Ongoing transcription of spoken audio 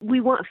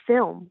we want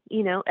film,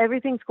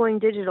 everything's going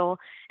digital.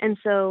 And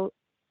so,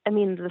 I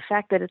mean, the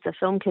fact that it's a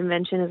film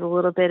convention is a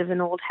little bit of an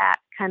old hat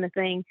kind of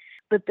thing,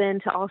 but then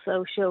to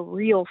also show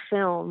real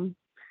film,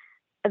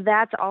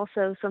 that's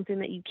also something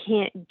that you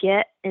can't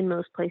get in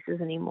most places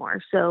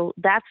anymore. So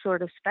that's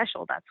sort of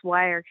special. That's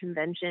why our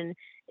convention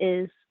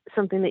is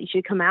something that you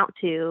should come out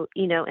to,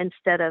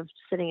 instead of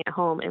sitting at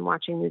home and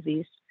watching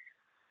movies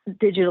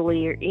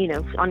digitally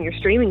or, on your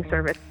streaming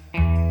service.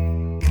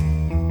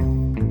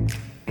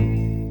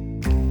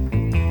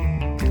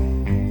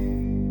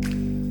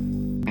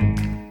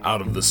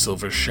 Out of the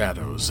silver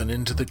shadows and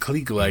into the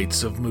Klieg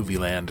lights of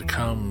Movieland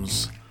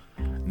comes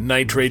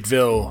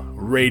Nitrateville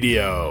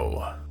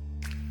Radio.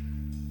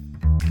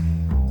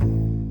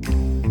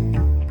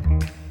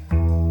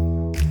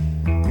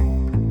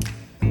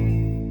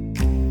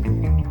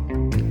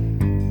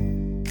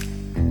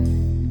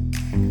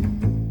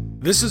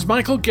 This is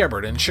Michael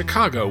Gebert in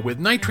Chicago with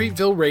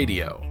Nitrateville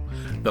Radio,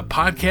 the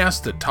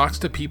podcast that talks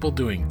to people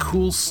doing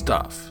cool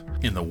stuff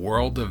in the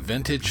world of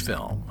vintage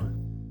film.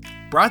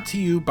 Brought to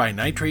you by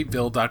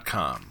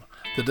Nitrateville.com,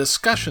 the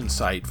discussion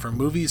site for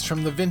movies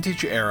from the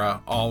vintage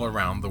era all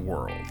around the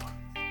world.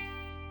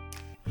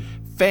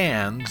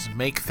 Fans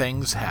make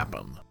things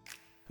happen.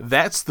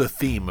 That's the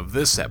theme of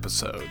this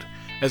episode,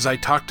 as I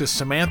talk to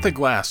Samantha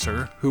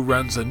Glasser, who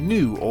runs a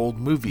new old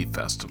movie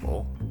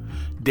festival,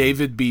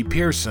 David B.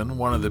 Pearson,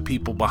 one of the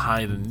people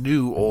behind a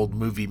new old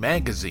movie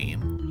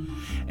magazine,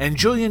 and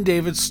Julian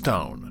David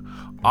Stone,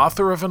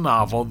 author of a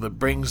novel that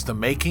brings the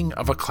making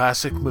of a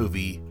classic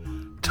movie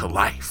to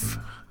life.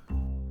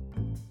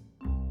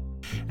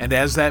 And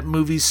as that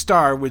movie's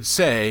star would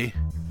say,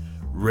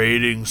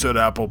 ratings at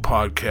Apple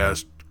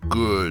Podcast,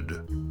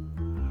 good.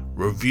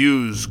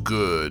 Reviews,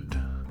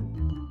 good.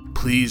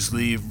 Please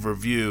leave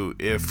review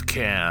if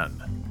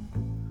can.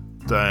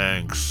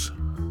 Thanks.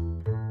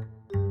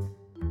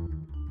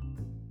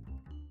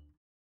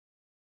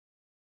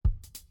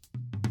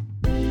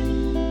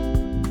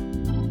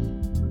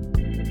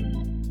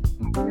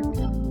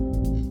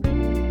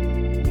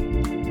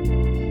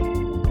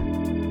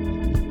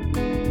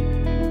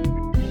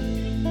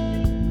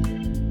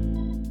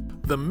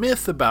 The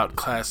myth about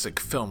classic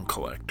film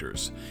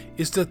collectors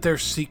is that they're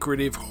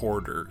secretive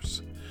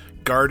hoarders,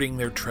 guarding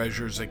their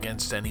treasures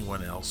against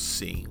anyone else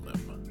seeing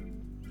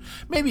them.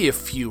 Maybe a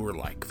few are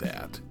like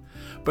that,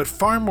 but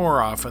far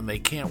more often they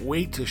can't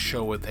wait to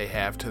show what they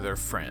have to their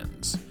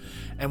friends.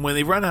 And when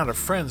they run out of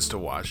friends to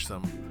watch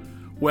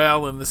them,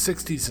 well, in the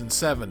 60s and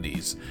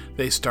 70s,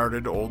 they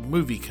started old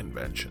movie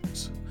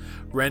conventions,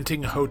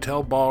 renting a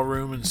hotel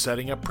ballroom and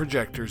setting up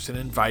projectors and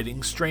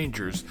inviting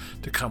strangers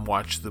to come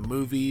watch the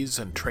movies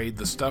and trade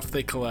the stuff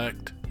they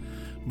collect,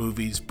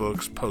 movies,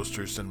 books,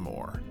 posters, and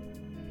more.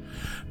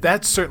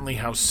 That's certainly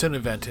how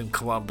Cinevent in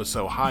Columbus,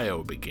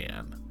 Ohio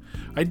began.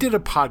 I did a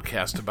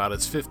podcast about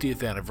its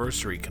 50th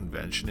anniversary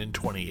convention in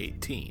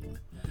 2018.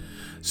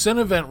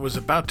 Cinevent was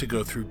about to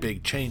go through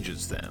big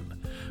changes then.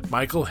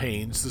 Michael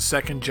Haynes, the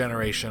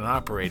second-generation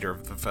operator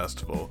of the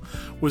festival,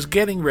 was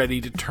getting ready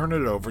to turn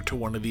it over to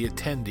one of the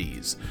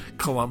attendees,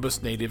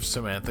 Columbus native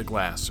Samantha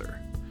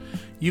Glasser.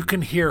 You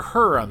can hear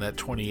her on that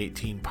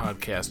 2018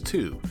 podcast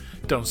too.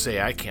 Don't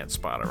say I can't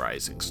spot a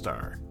rising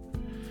star.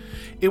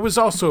 It was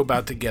also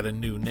about to get a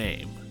new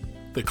name,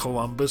 the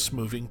Columbus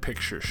Moving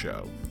Picture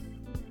Show.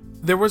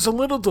 There was a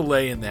little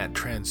delay in that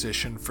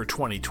transition for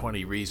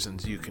 2020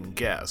 reasons you can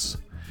guess.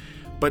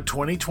 But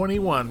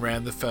 2021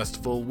 ran the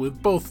festival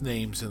with both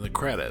names in the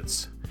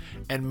credits,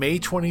 and May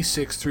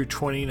 26th through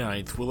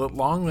 29th will at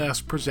long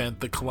last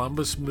present the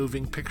Columbus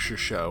Moving Picture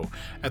Show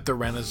at the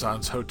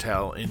Renaissance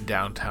Hotel in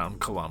downtown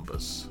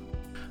Columbus.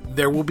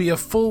 There will be a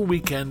full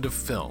weekend of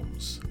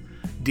films,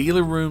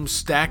 dealer rooms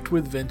stacked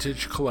with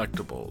vintage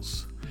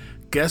collectibles,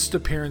 guest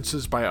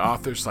appearances by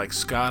authors like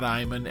Scott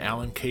Eyman,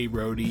 Alan K.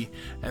 Rode,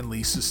 and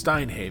Lisa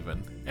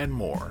Steinhaven, and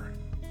more.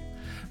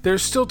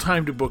 There's still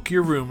time to book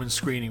your room and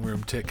screening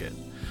room ticket.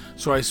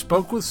 So I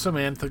spoke with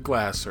Samantha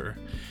Glasser,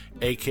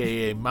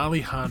 aka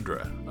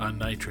Malejandra on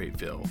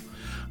Nitrateville,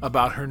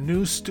 about her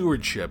new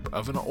stewardship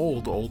of an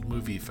old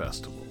movie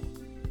festival.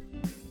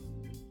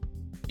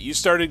 You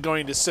started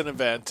going to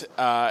Cinevent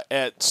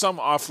at some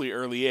awfully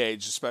early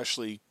age,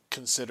 especially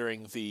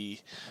considering the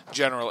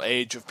general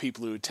age of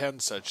people who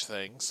attend such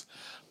things.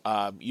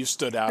 You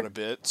stood out a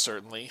bit,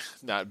 certainly,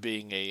 not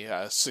being a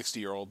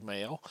 60-year-old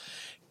male.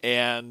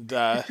 And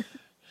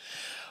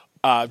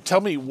tell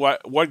me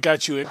what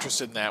got you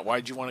interested in that?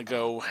 Why'd you want to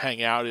go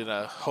hang out in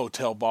a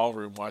hotel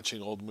ballroom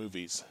watching old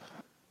movies?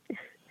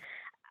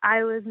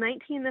 I was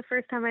 19 the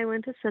first time I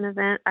went to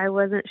Cinevent. I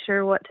wasn't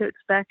sure what to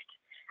expect.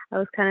 I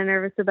was kind of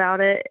nervous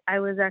about it. I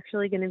was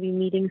actually going to be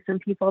meeting some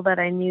people that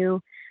I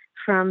knew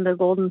from the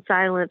Golden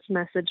Silence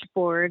message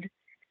board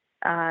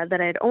that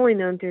I'd only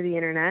known through the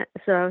internet.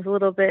 So I was a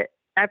little bit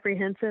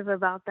apprehensive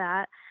about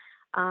that.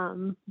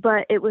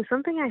 But it was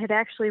something I had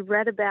actually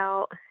read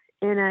about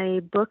in a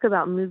book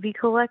about movie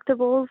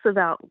collectibles,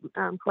 about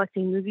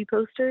collecting movie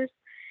posters.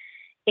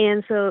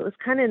 And so it was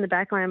kind of in the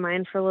back of my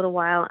mind for a little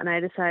while, and I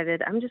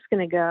decided I'm just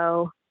going to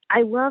go.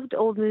 I loved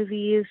old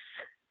movies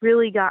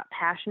really got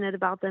passionate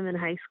about them in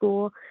high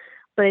school,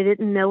 but I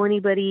didn't know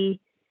anybody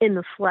in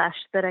the flesh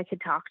that I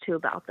could talk to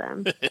about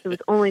them. It was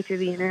only through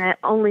the internet,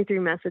 only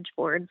through message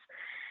boards.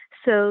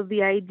 So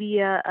the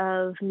idea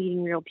of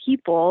meeting real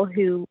people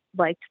who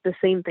liked the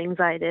same things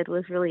I did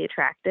was really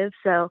attractive.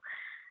 So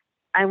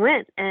I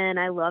went and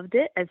I loved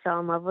it. I fell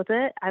in love with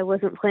it. I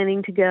wasn't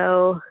planning to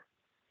go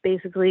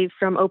basically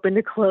from open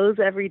to close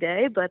every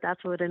day, but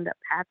that's what ended up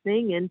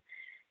happening. And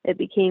it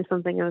became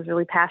something I was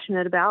really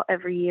passionate about.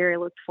 Every year I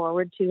looked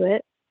forward to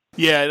it.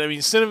 Yeah, I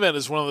mean, Cinevent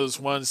is one of those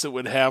ones that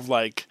would have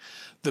like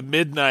the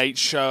midnight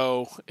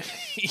show,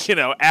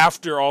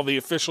 after all the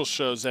official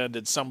shows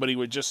ended, somebody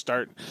would just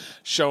start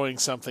showing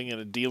something in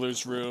a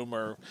dealer's room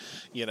or,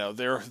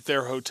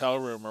 their hotel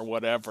room or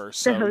whatever.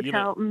 So, The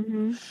hotel.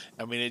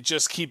 I mean, it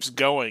just keeps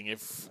going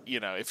if you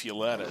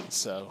let it.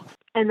 So.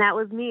 And that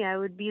was me. I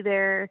would be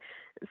there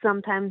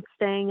sometimes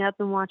staying up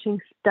and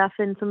watching stuff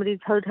in somebody's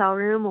hotel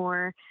room,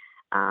 or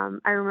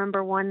I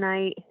remember one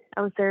night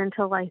I was there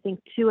until I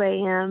think 2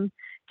 a.m.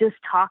 just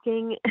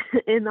talking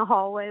in the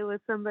hallway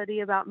with somebody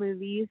about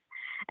movies.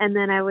 And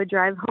then I would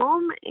drive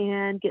home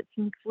and get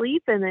some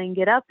sleep and then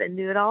get up and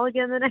do it all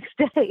again the next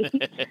day.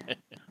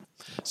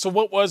 So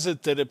what was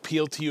it that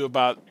appealed to you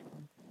about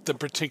the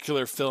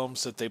particular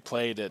films that they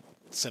played at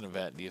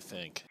Cinevent, do you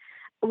think?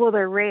 Well,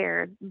 they're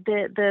rare.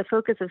 The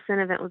focus of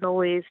Cinevent was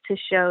always to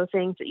show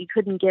things that you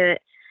couldn't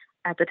get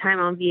at the time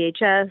on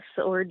VHS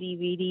or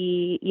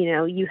DVD.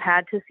 You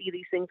had to see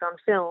these things on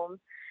film,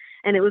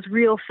 and it was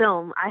real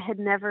film. I had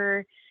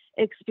never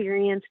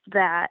experienced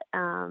that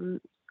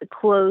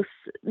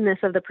closeness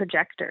of the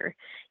projector.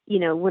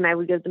 When I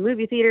would go to the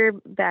movie theater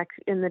back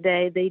in the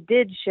day, they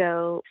did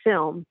show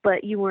film,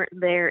 but you weren't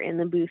there in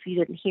the booth. You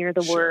didn't hear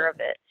the whir of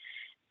it.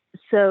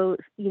 So,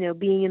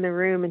 being in the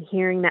room and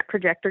hearing that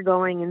projector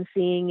going and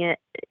seeing it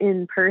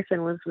in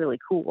person was really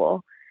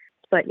cool.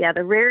 But yeah,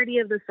 the rarity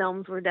of the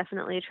films were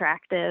definitely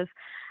attractive.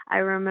 I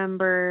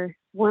remember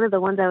one of the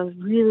ones I was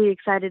really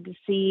excited to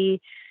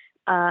see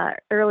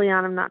early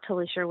on, I'm not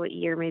totally sure what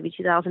year, maybe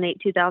 2008,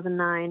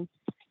 2009,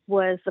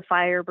 was The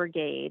Fire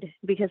Brigade,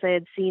 because I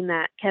had seen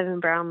that Kevin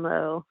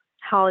Brownlow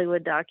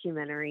Hollywood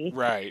documentary.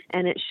 Right.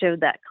 And it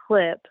showed that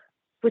clip,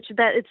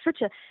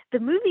 the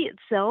movie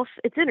itself,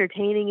 it's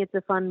entertaining, it's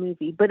a fun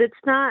movie, but it's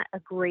not a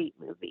great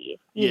movie.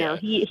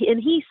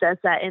 He says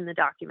that in the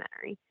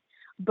documentary.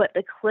 But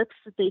the clips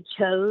that they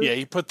chose. Yeah,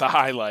 he put the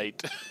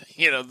highlight.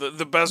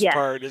 The best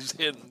part is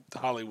in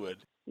Hollywood.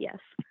 Yes.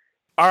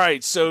 All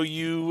right, so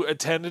you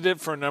attended it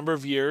for a number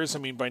of years. I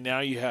mean, by now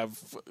you have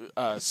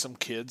some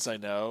kids, I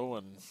know,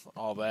 and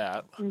all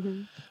that,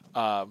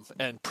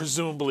 and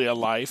presumably a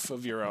life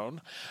of your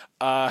own.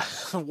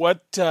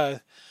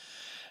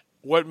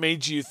 What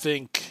made you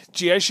think,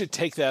 gee, I should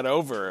take that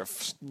over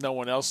if no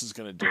one else is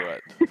going to do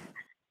it?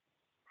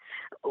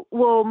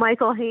 Well,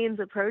 Michael Haynes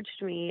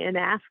approached me and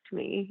asked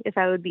me if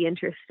I would be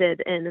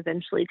interested in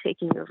eventually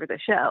taking over the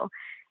show.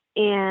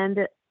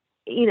 And,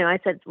 I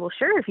said, well,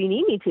 sure, if you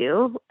need me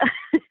to.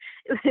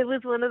 It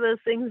was one of those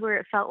things where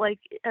it felt like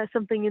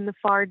something in the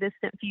far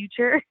distant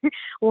future.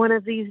 One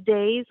of these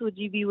days, would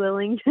you be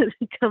willing to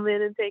come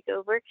in and take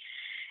over?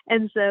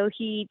 And so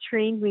he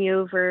trained me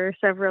over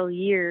several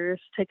years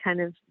to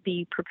kind of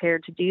be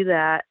prepared to do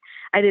that.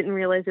 I didn't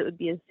realize it would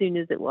be as soon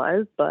as it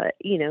was, but,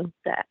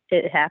 that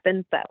it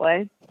happened that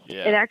way.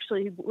 Yeah. It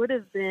actually would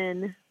have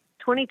been,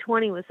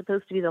 2020 was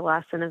supposed to be the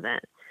last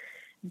event,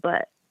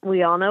 but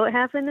we all know what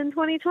happened in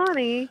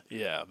 2020.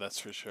 Yeah, that's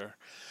for sure.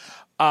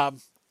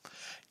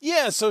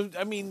 So,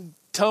 I mean,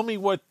 tell me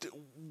what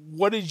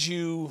did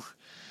you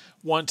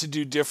want to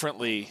do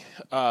differently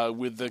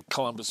with the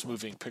Columbus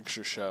Moving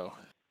Picture Show?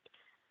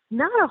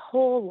 Not a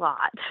whole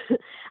lot.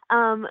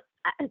 I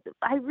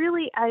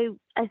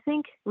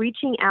think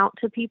reaching out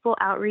to people,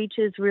 outreach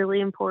is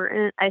really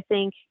important. I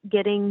think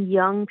getting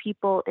young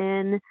people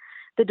in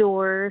the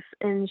doors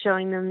and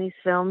showing them these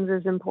films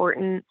is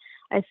important.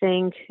 I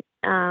think,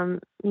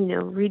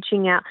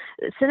 reaching out.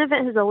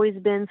 Cinevent has always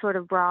been sort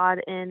of broad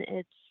in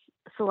its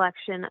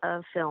selection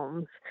of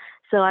films.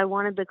 So I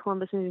wanted the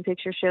Columbus Moving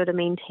Picture Show to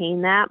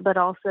maintain that, but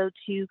also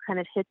to kind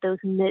of hit those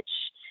niche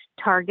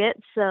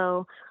targets.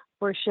 So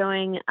we're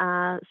showing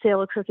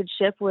Sail a Crooked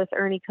Ship with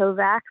Ernie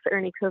Kovacs.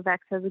 Ernie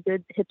Kovacs has a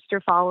good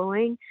hipster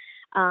following.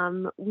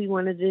 We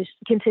wanted to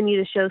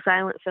continue to show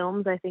silent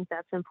films. I think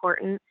that's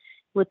important.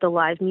 With the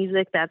live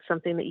music, that's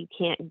something that you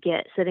can't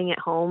get sitting at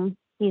home,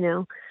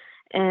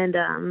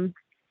 And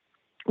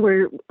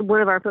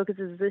one of our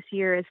focuses this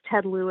year is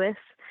Ted Lewis.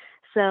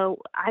 So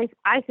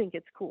I think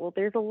it's cool.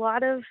 There's a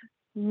lot of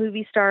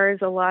movie stars,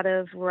 a lot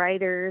of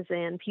writers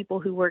and people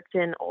who worked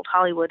in old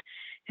Hollywood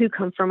who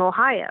come from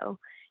Ohio.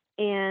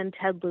 And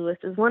Ted Lewis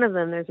is one of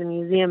them. There's a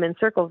museum in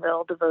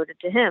Circleville devoted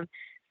to him.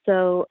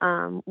 So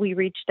we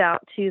reached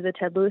out to the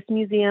Ted Lewis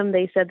Museum.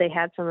 They said they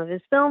had some of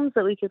his films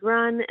that we could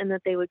run and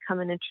that they would come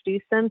and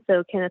introduce them.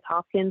 So Kenneth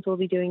Hopkins will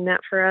be doing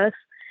that for us.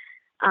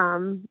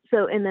 And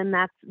then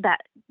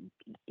that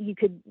you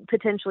could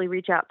potentially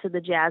reach out to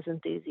the jazz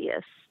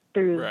enthusiasts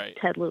through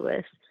Ted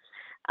Lewis.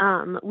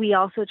 We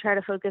also try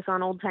to focus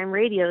on old time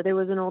radio. There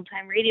was an old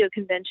time radio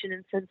convention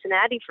in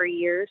Cincinnati for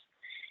years.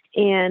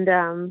 And,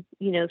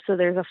 so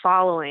there's a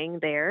following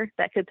there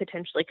that could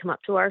potentially come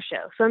up to our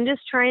show. So I'm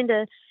just trying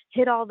to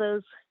hit all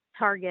those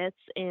targets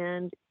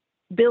and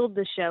build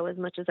the show as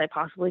much as I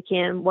possibly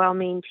can while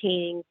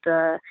maintaining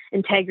the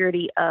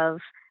integrity of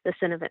the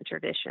Cinevent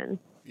tradition.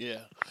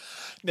 Yeah.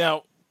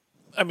 Now,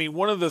 I mean,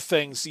 one of the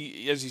things,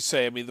 as you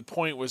say, I mean, the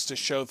point was to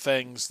show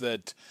things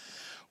that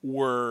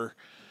were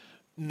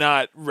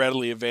not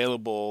readily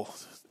available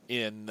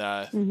in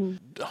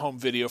home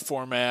video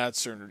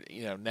formats or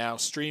now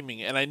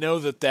streaming. And I know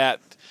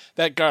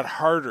that got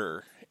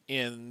harder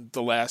in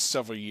the last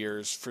several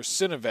years for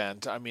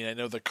Cinevent. I mean, I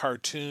know the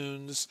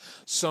cartoons,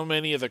 so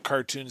many of the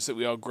cartoons that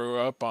we all grew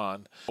up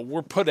on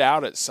were put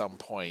out at some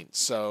point.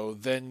 So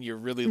then you're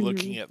really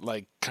looking at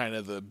like kind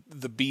of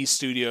the B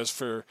studios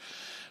for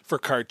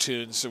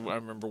cartoons. So I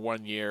remember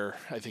one year,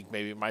 I think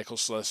maybe Michael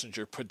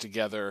Schlesinger put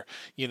together,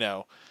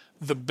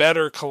 the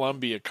better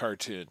Columbia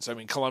cartoons. I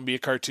mean, Columbia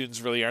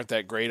cartoons really aren't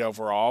that great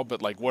overall,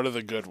 but like, what are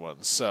the good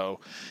ones? So,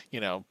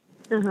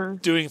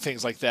 doing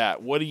things like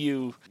that. Where do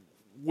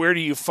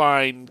you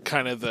find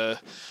kind of the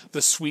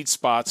sweet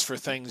spots for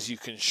things you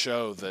can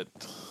show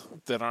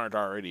that aren't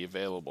already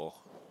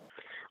available?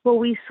 Well,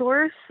 we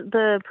source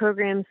the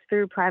programs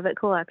through private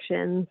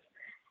collections.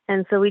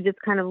 And so we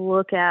just kind of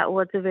look at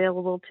what's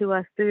available to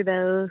us through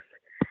those,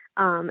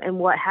 and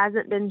what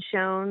hasn't been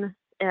shown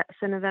at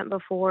Cinevent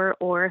before,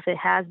 or if it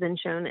has been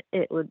shown,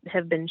 it would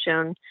have been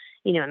shown,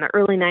 in the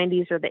early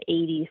 90s or the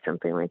 80s,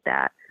 something like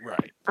that.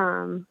 Right.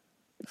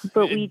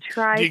 But we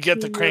try. Do you get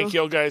the cranky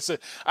old guy say,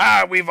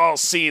 we've all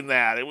seen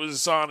that. It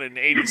was on in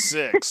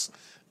 86.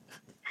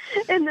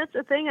 And that's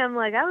the thing. I'm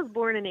like, I was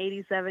born in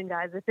 87,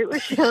 guys. If it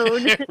was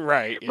shown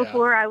right, yeah.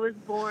 before I was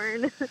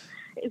born,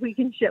 we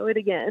can show it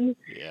again.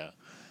 Yeah.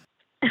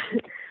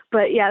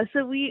 But yeah,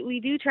 so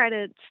we do try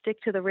to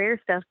stick to the rare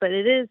stuff, but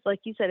it is, like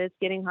you said, it's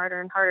getting harder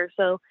and harder.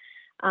 So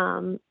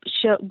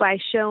by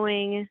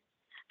showing,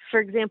 for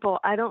example,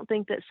 I don't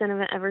think that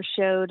Cinevent ever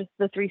showed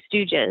the Three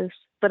Stooges,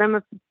 but I'm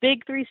a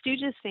big Three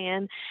Stooges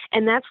fan.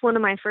 And that's one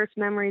of my first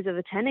memories of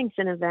attending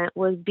Cinevent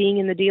was being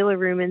in the dealer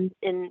room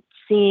and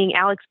seeing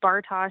Alex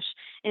Bartosh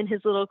in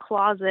his little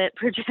closet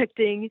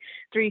projecting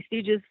Three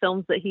Stooges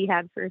films that he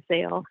had for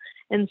sale.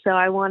 And so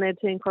I wanted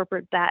to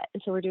incorporate that.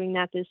 And so we're doing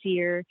that this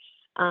year.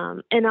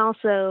 And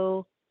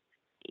also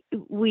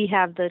we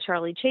have the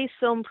Charlie Chase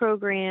film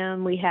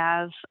program. We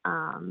have,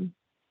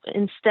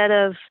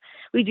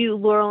 we do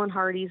Laurel and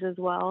Hardy's as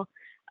well.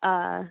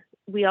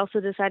 We also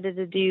decided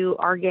to do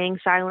Our Gang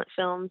silent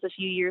films a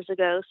few years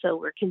ago. So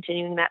we're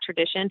continuing that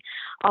tradition.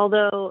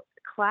 Although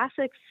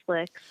Classic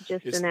Flicks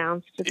just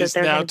announced that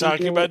they're now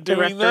talking about the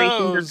doing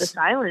restorations those. of the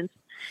silence.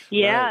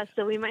 Yeah, right.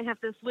 So we might have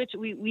to switch.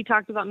 We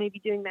talked about maybe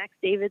doing Max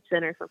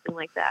Davidson or something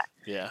like that.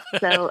 Yeah.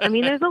 So, I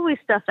mean, there's always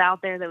stuff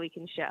out there that we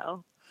can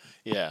show.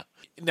 Yeah.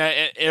 Now,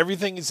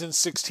 everything is in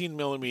 16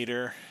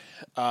 millimeter.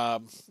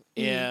 And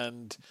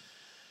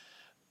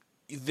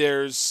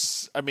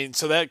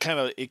so that kind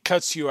of, it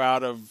cuts you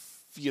out of,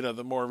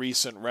 the more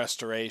recent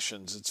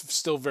restorations. It's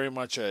still very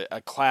much a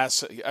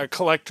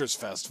collector's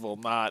festival,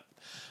 not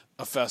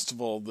a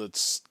festival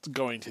that's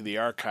going to the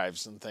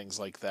archives and things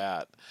like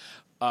that.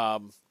 How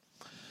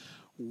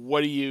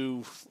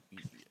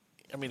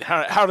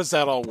does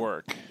that all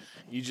work?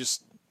 You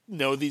just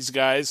know these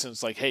guys and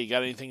it's like, hey, you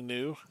got anything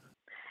new?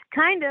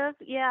 Kind of,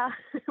 yeah.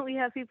 We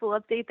have people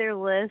update their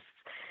lists.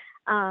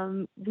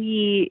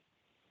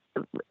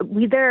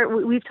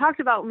 We've talked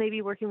about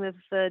maybe working with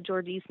the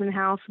George Eastman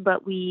House,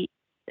 but we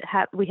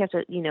have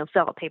to,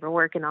 fill out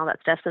paperwork and all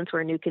that stuff since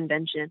we're a new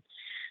convention.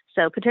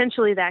 So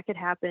potentially that could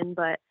happen,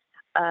 but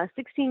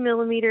 16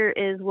 millimeter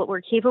is what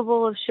we're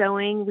capable of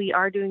showing. We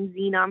are doing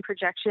Xenon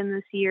projection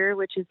this year,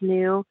 which is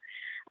new.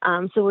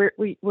 So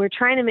we're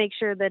trying to make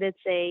sure that it's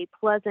a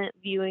pleasant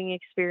viewing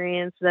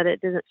experience, that it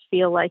doesn't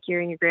feel like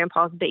you're in your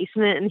grandpa's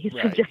basement and he's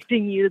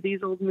projecting you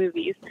these old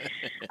movies.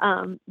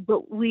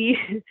 But we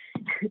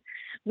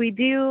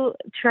do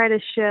try to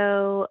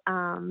show,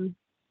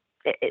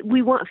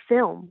 we want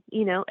film,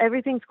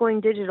 everything's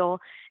going digital.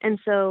 And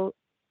so,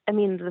 I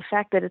mean, the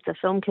fact that it's a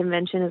film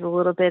convention is a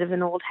little bit of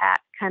an old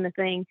hat kind of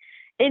thing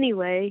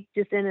anyway,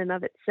 just in and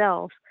of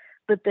itself.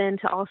 But then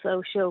to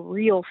also show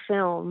real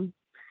film,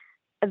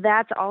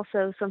 that's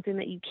also something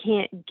that you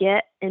can't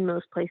get in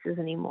most places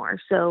anymore.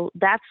 So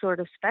that's sort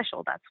of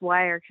special. That's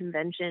why our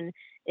convention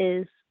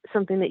is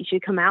something that you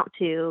should come out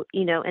to,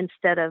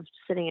 instead of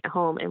sitting at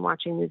home and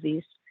watching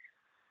movies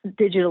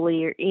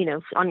digitally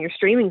or, on your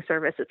streaming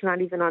service. It's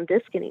not even on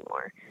disc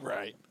anymore.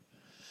 Right.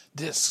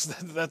 Discs,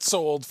 that's so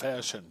old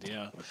fashioned.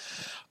 Yeah.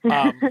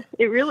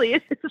 It really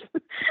is.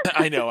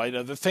 I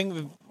know. The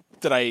thing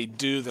that I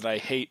do that I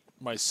hate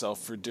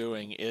myself for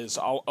doing is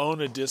I'll own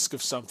a disc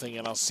of something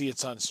and I'll see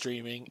it's on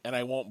streaming and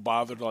I won't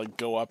bother to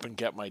go up and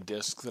get my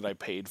disc that I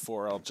paid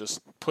for. I'll just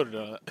put it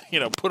on,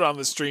 put on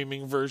the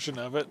streaming version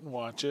of it and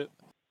watch it.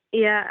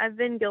 Yeah, I've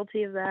been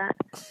guilty of that.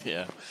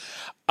 Yeah.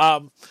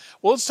 Well,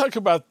 let's talk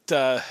about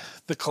the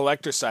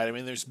collector side. I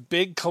mean, there's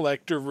big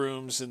collector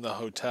rooms in the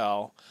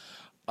hotel,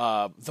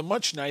 the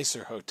much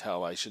nicer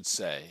hotel, I should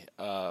say,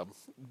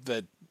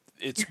 that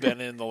it's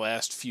been in the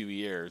last few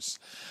years.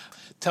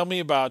 Tell me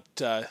about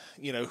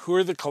who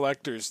are the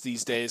collectors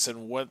these days,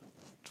 and what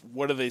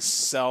do they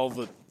sell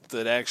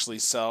that actually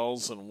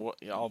sells, and what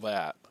all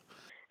that.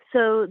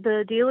 So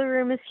the dealer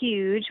room is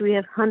huge. We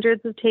have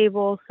hundreds of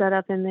tables set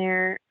up in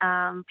there.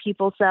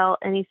 People sell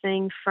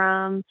anything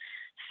from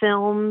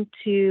film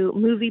to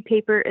movie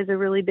paper is a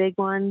really big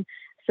one.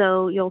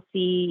 So you'll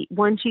see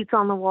one sheets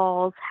on the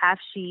walls, half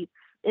sheets,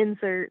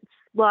 inserts,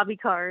 lobby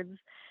cards.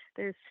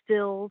 There's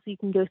stills. You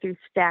can go through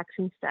stacks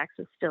and stacks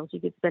of stills. You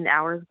could spend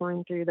hours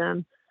going through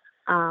them.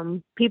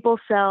 People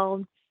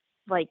sell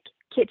like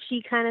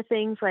kitschy kind of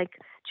things like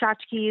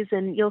tchotchkes,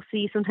 and you'll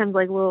see sometimes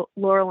like little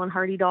Laurel and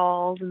Hardy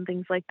dolls and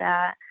things like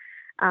that.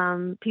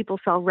 People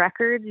sell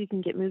records. You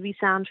can get movie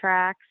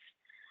soundtracks.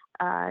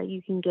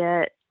 You can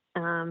get,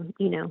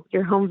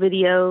 your home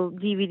video,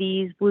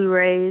 DVDs,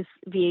 Blu-rays,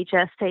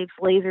 VHS tapes,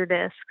 laser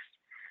discs,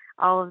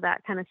 all of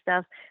that kind of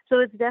stuff. So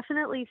it's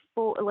definitely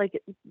full,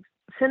 like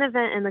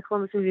Cinevent and the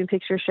Columbus Moving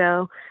Picture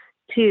Show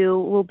too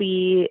will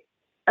be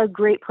a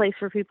great place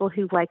for people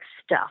who like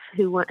stuff,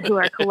 who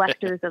are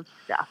collectors of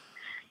stuff.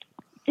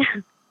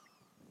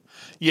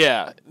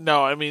 Yeah,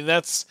 no, I mean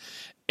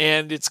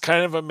and it's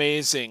kind of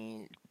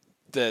amazing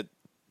that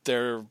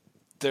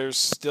there's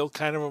still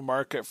kind of a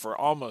market for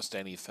almost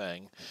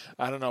anything.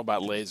 I don't know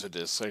about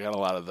Laserdiscs. I got a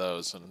lot of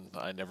those, and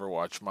I never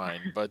watch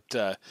mine. But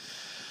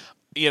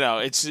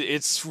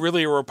it's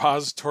really a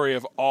repository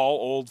of all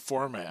old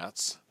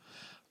formats.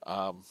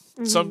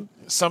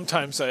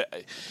 Sometimes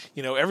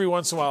every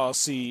once in a while I'll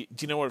see.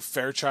 Do you know what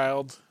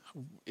Fairchild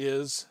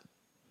is?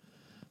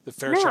 The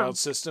Fairchild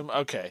system?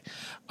 Okay.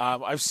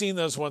 I've seen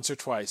those once or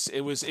twice.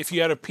 It was if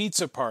you had a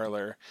pizza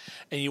parlor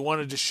and you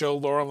wanted to show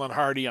Laurel and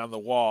Hardy on the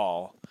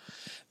wall,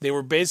 they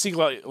were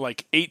basically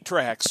like 8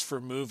 tracks for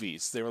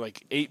movies. They were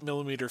like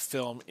 8mm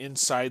film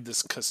inside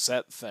this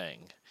cassette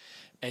thing.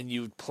 And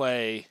you would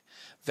play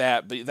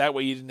that, but that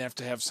way you didn't have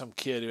to have some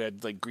kid who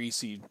had like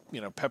greasy,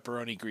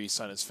 pepperoni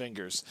grease on his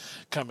fingers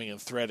coming and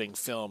threading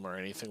film or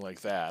anything like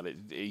that.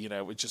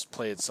 It would just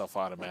play itself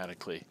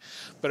automatically.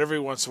 But every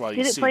once in a while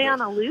you see. Did it play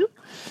on a loop?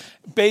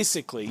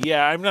 Basically,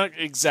 yeah. I'm not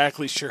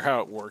exactly sure how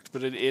it worked,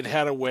 but it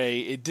had a way.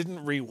 It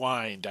didn't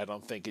rewind, I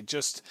don't think.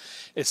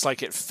 It's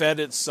like it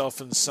fed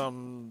itself in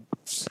some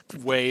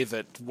way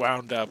that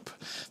wound up.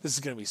 This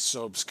is going to be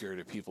so obscure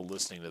to people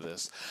listening to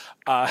this.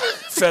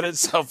 Fed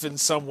itself in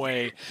some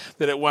way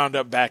that it wound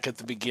up back at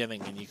the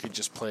beginning, and you could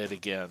just play it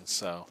again.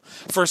 So,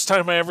 first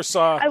time I ever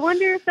saw. I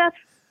wonder if that's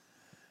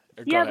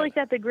like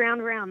at the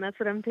Ground Round. That's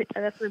what I'm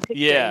picturing.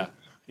 Yeah,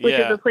 which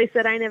is a place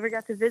that I never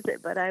got to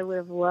visit, but I would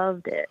have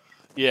loved it.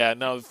 Yeah,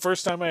 no, the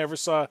first time I ever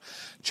saw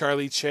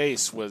Charlie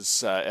Chase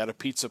was at a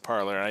pizza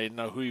parlor. I didn't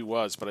know who he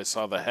was, but I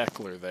saw the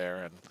heckler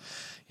there, and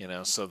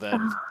so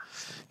then,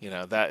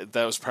 that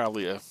was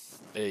probably a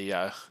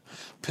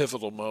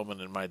pivotal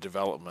moment in my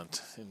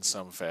development in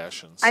some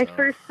fashion. So. I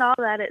first saw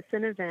that at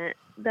Cinevent.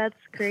 That's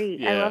great.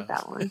 Yeah. I love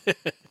that one.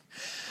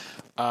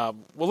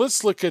 Well,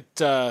 let's look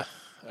at. All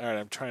right,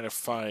 I'm trying to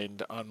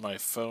find on my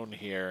phone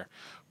here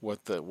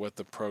what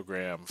the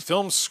program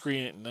film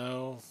screen.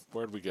 No,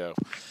 where'd we go?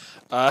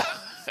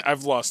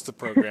 I've lost the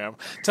program.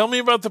 Tell me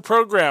about the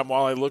program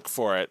while I look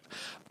for it.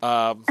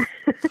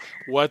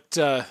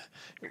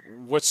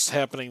 What's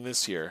happening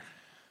this year?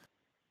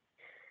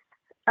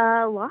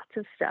 Lots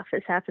of stuff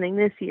is happening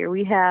this year.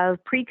 We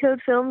have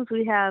pre-code films.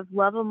 We have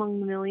Love Among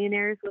the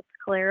Millionaires with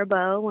Clara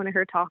Bow, one of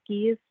her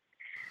talkies.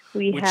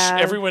 Which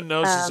everyone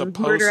knows is a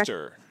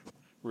poster,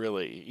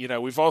 really.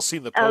 We've all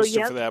seen the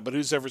poster for that, but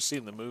who's ever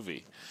seen the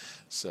movie?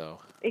 So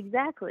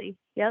exactly.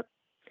 Yep.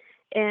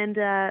 And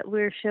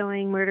we're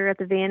showing Murder at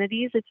the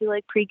Vanities, if you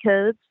like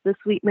pre-codes, the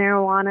Sweet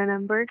Marijuana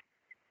Number.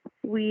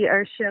 We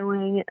are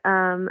showing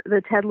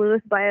the Ted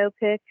Lewis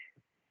biopic,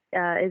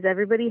 Is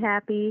Everybody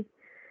Happy?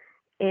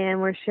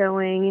 And we're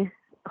showing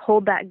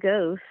Hold That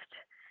Ghost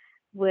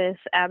with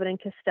Abbott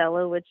and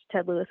Costello, which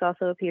Ted Lewis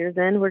also appears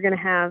in. We're going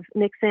to have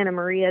Nick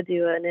Santamaria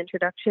do an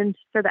introduction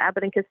for the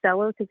Abbott and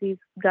Costello because he's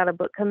got a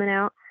book coming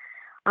out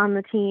on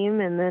the team,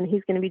 and then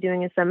he's going to be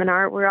doing a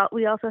seminar.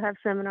 We also have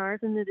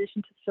seminars in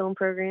addition to the film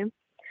program.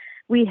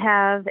 We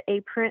have a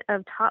print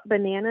of Top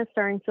Banana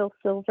starring Phil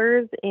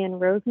Silvers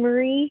and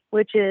Rosemary,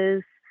 which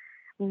is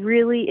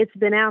really, it's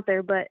been out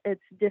there, but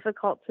it's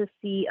difficult to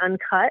see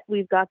uncut.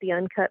 We've got the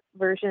uncut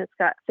version. It's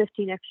got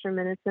 15 extra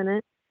minutes in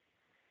it.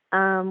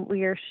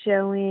 We are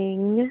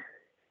showing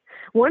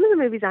one of the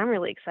movies I'm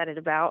really excited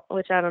about,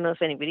 which I don't know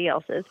if anybody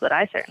else is, but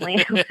I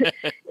certainly am,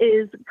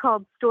 is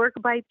called Stork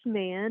Bites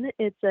Man.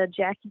 It's a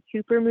Jackie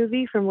Cooper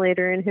movie from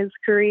later in his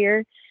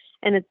career,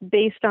 and it's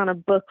based on a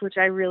book which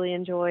I really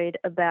enjoyed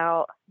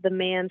about the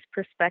man's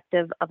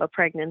perspective of a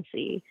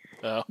pregnancy.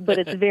 Oh. But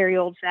it's very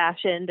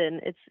old-fashioned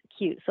and it's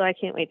cute, so I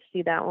can't wait to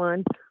see that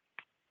one.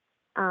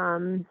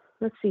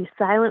 Let's see,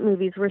 silent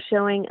movies. We're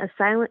showing a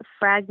Silent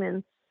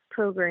Fragments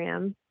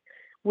program,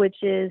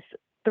 which is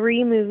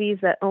 3 movies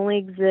that only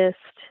exist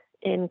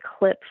in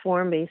clip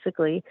form,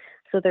 basically.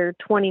 So they're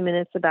 20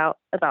 minutes, about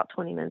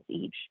 20 minutes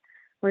each.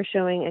 We're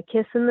showing A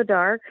Kiss in the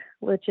Dark,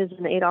 which is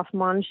an Adolphe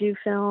Menjou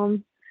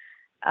film.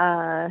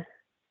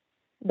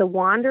 The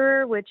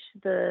Wanderer, which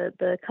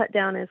the cut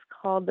down is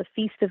called The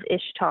Feast of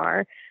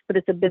Ishtar, but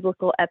it's a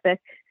biblical epic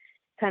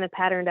kind of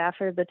patterned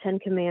after the Ten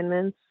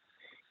Commandments.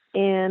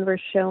 And we're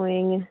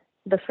showing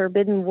The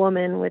Forbidden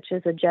Woman, which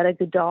is a Jetta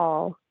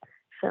Goodall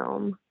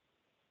film.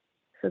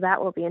 So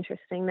that will be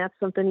interesting. That's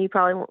something you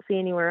probably won't see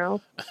anywhere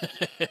else.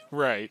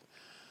 Right.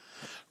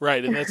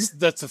 Right, and that's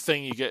the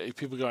thing, you get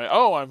people going,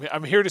 "Oh,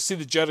 I'm here to see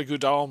the Jetta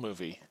Goodall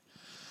movie."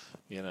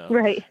 You know.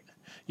 Right.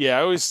 Yeah,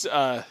 I always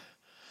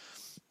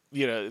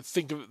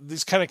think of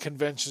these kind of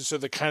conventions are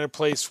the kind of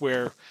place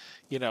where,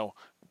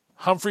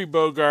 Humphrey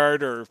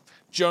Bogart or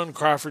Joan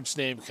Crawford's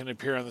name can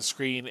appear on the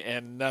screen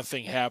and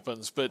nothing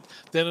happens, but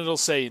then it'll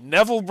say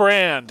Neville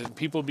Brand and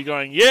people will be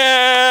going,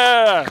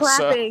 "Yeah!"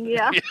 Clapping,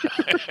 yeah.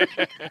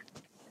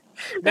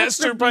 That's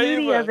the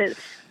beauty of it.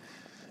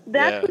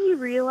 That's when you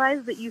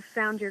realize that you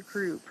found your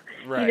group.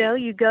 Right.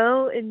 You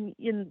go and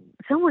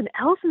someone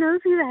else knows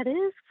who that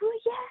is. Well,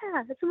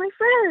 yeah, that's my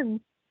friend.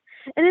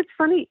 And it's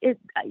funny. It's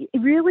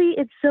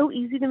so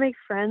easy to make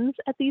friends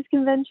at these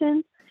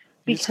conventions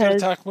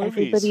because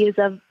everybody is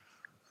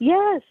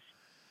yes,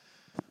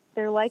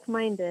 they're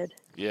like-minded.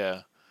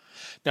 Yeah.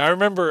 Now I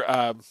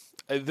remember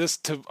this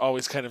to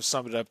always kind of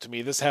sum it up to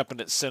me. This happened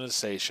at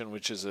CineStation,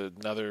 which is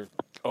another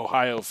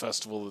Ohio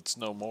festival that's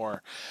no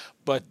more.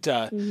 But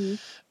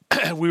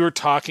we were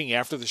talking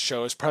after the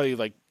show. It's probably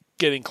like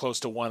getting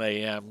close to 1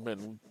 a.m.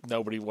 and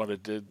nobody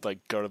wanted to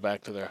go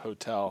back to their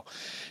hotel.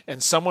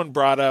 And someone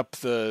brought up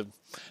the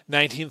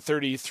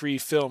 1933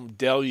 film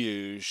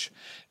Deluge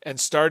and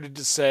started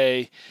to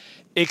say,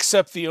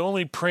 except the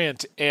only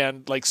print,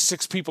 and like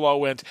 6 people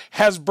all went,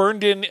 has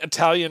burned in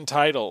Italian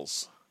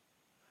titles.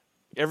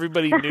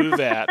 Everybody knew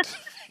that.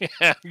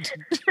 And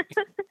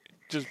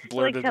just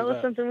blurted it out. Tell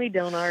us something we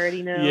don't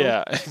already know.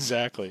 Yeah,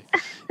 exactly.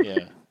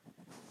 Yeah.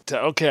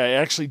 Okay, I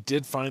actually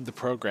did find the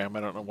program. I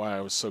don't know why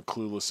I was so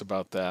clueless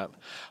about that.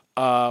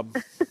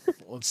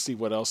 Let's see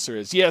what else there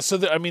is. Yeah, so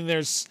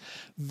there's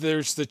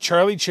the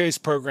Charlie Chase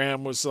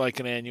program was like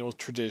an annual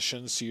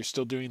tradition, so you're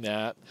still doing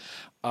that.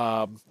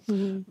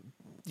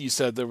 You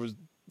said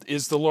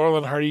is the Laurel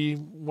and Hardy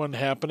one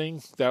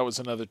happening? That was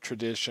another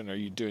tradition. Are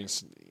you doing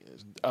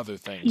other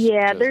things?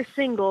 Yeah, they're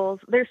singles.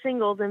 They're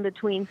singles in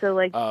between. So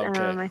okay.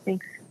 I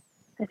think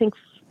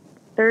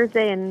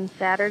Thursday and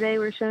Saturday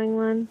we're showing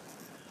one.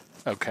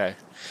 Okay.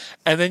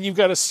 And then you've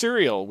got a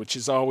serial, which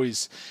is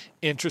always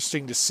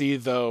interesting to see,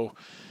 though,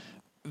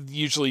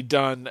 usually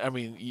done,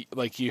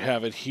 like you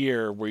have it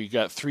here, where you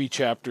got 3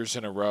 chapters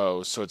in a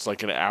row, so it's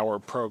like an hour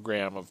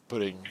program of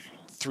putting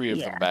 3 of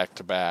them back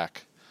to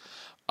back.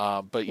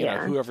 But,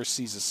 whoever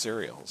sees a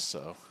serial,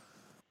 so...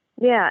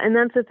 Yeah, and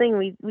that's the thing.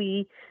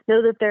 We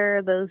know that there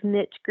are those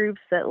niche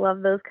groups that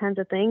love those kinds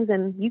of things,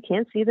 and you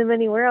can't see them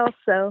anywhere else,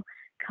 so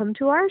come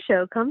to our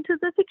show, come to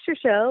the picture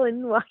show,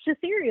 and watch a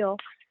serial.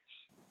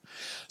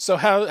 So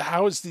how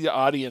has the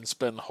audience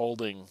been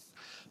holding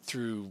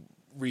through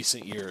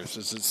recent years?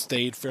 Has it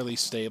stayed fairly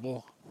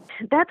stable?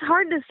 That's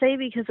hard to say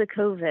because of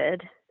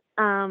COVID.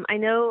 I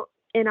know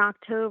in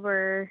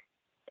October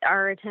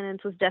our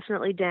attendance was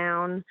definitely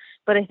down,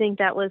 but I think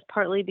that was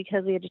partly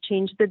because we had to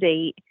change the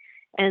date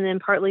and then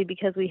partly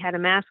because we had a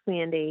mask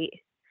mandate.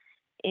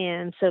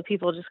 And so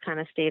people just kind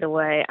of stayed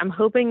away. I'm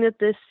hoping that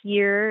this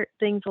year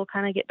things will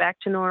kind of get back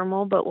to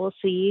normal, but we'll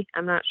see.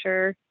 I'm not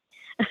sure.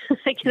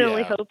 I can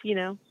only hope,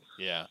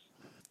 Yeah.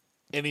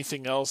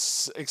 Anything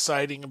else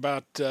exciting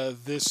about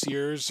this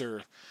year's,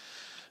 or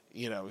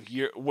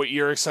what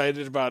you're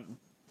excited about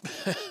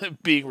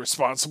being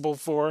responsible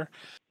for?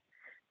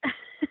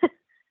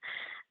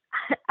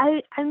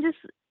 I'm just,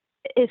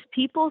 if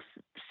people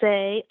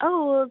say,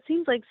 "Oh, well, it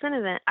seems like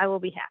Cinevent," I will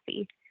be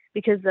happy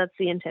because that's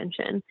the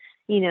intention.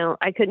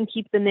 I couldn't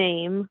keep the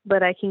name,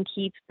 but I can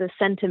keep the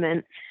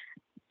sentiment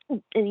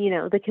and,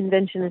 the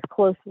convention as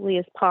closely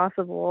as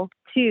possible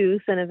to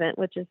Cinevent,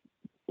 which is,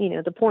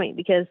 the point,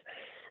 because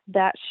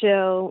that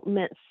show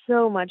meant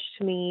so much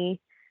to me.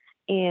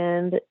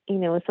 And,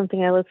 it's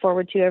something I look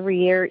forward to every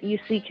year. You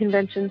see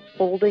conventions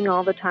folding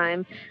all the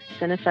time.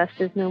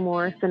 CineFest is no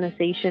more.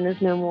 CineStation is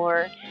no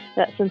more.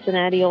 That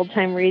Cincinnati Old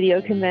Time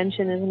Radio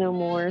Convention is no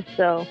more.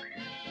 So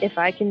if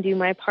I can do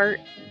my part,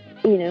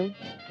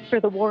 for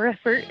the war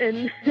effort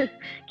and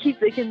keep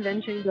the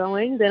convention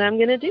going, then I'm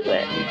going to do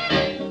it.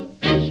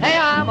 Say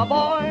I'm a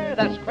boy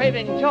that's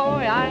craving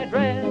joy. I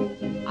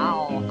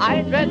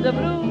dread the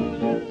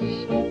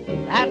blues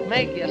that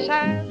make you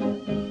sad.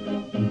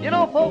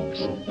 Folks,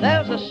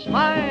 there's a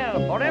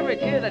smile for every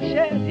tear that's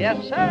shed, yes,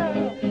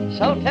 sir.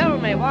 So tell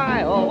me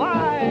why, oh,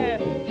 why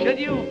should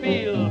you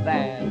feel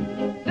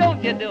bad?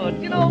 Don't you do it.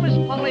 Miss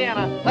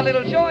Pollyanna, the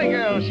little joy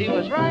girl, she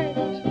was right.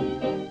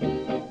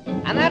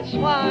 And that's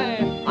why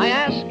I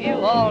ask you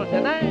all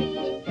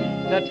tonight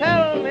to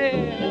tell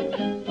me,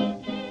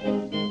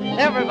 is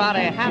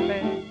everybody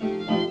happy?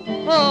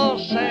 Oh,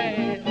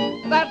 say,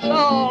 that's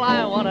all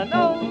I want to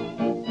know.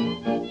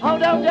 Oh,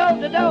 do,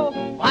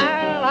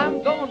 while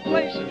I'm going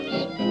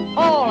places.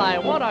 All I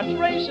want are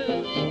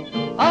traces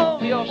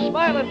of your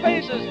smiling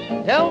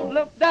faces. Don't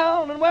look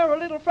down and wear a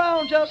little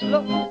frown. Just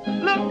look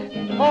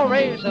for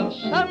rays of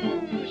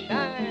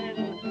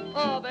sunshine.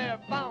 Oh,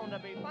 they're bound to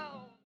be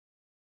found.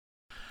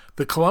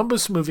 The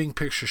Columbus Moving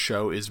Picture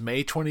Show is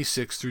May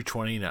 26th through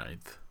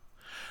 29th.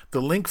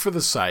 The link for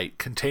the site,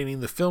 containing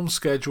the film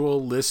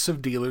schedule, lists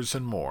of dealers,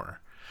 and more,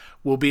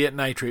 will be at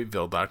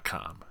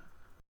nitrateville.com.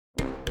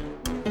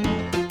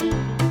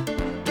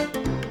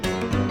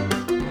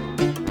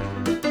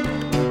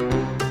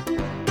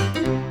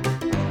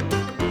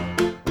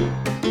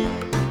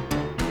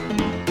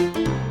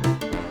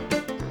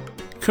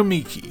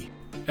 Komiki,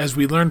 as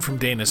we learned from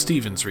Dana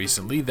Stevens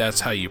recently, that's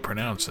how you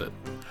pronounce it,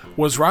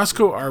 was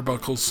Roscoe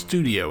Arbuckle's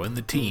studio in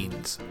the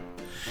teens.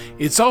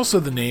 It's also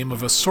the name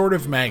of a sort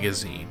of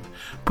magazine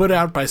put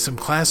out by some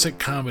classic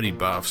comedy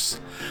buffs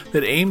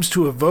that aims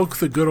to evoke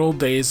the good old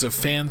days of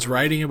fans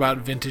writing about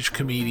vintage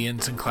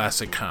comedians and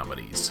classic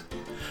comedies,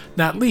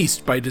 not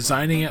least by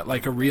designing it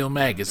like a real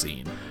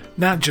magazine,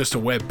 not just a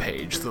web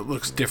page that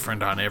looks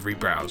different on every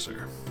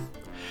browser.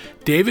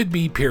 David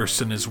B.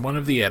 Pearson is one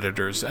of the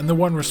editors and the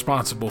one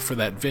responsible for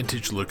that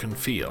vintage look and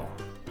feel.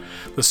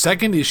 The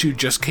second issue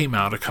just came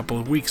out a couple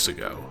of weeks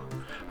ago.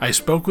 I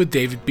spoke with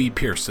David B.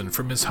 Pearson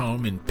from his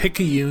home in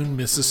Picayune,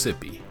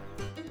 Mississippi.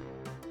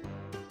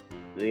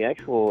 The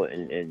actual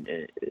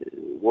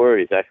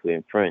word is actually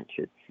in French.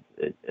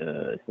 It's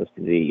supposed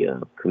to be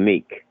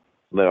comique.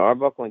 But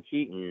Arbuckle and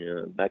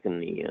Keaton, back in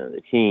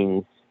the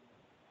teens,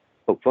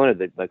 poked fun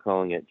of it by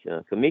calling it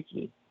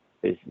komiki.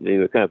 They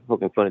were kind of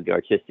poking fun at the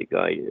artistic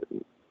guy.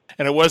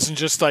 And it wasn't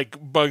just like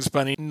Bugs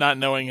Bunny not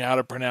knowing how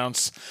to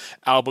pronounce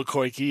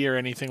Albuquerque or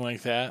anything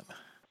like that?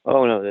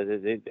 Oh, no,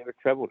 they were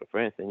traveled to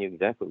France. They knew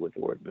exactly what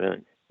the word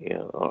meant. You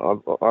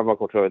know,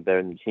 Arbuckle traveled there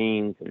in the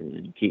teens,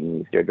 and Keaton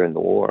was there during the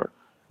war.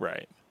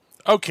 Right.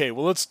 Okay,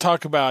 well, let's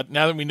talk about,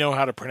 now that we know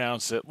how to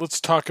pronounce it, let's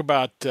talk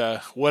about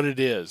what it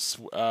is.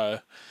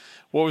 What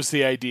was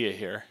the idea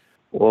here?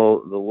 Well,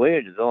 the way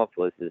it developed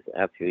was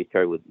after we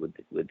started with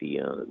the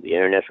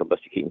International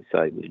Buster Keaton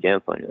Society with the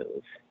Jam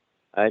Finals.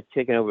 I had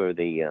taken over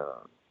the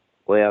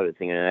layout of the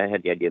thing, and I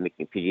had the idea of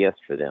making PDFs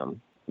for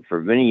them. For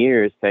many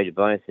years, Patty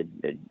Device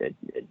had done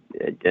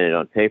it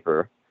on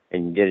paper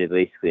and did it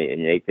basically in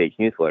an 8-page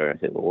newsletter. I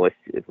said, well,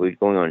 if we're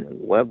going on the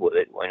web with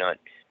it, why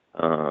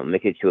not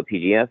make it to a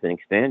PDF and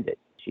expand it?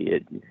 She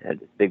had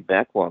this big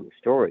backlog of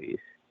stories.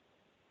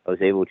 I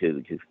was able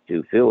to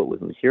fill it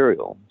with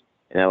material.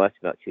 And that lasted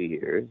about 2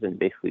 years, and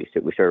basically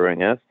we started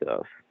running out of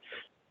stuff.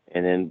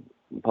 And then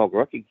Paul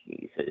Grucke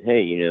said,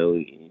 hey, you know,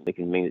 we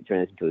can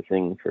turn this into a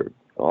thing for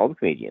all the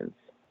comedians.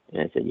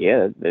 And I said,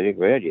 yeah, that'd be a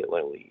great idea.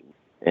 Why don't we?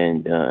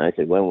 And I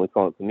said, why don't we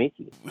call it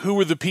Komiki? Who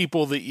were the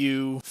people that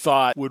you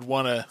thought would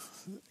want to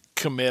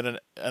commit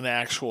an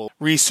actual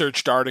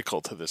researched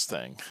article to this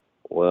thing?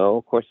 Well,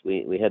 of course,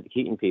 we had the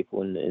Keaton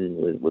people,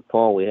 and with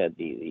Paul, we had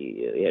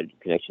we had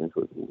connections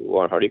with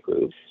Warren Hardy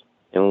groups.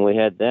 And when we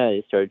had that,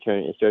 it started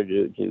to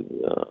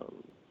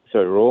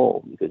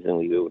roll, because then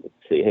we were able to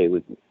say, hey,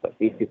 we've got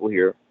these people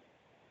here.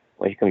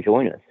 Why don't you come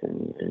join us?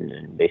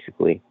 And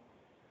basically,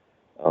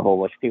 a whole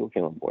bunch of people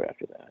came on board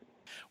after that.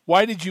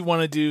 Why did you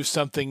want to do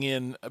something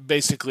in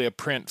basically a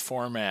print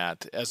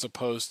format as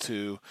opposed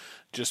to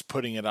just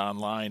putting it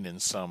online in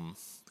some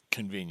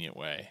convenient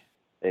way?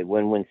 A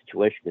win-win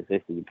situation, because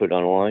basically we put it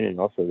online, and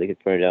also they could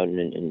print it out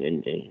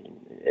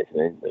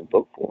in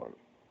book form.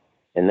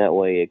 And that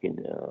way it can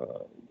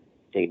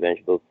take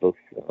advantage of both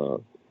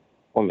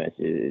formats.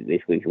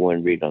 Basically, if you want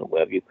to read it on the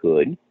web, you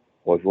could,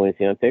 or if you want to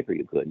see it on paper,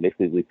 you could.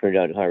 Basically, we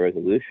printed out a high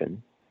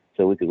resolution,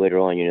 so we could later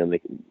on, you know,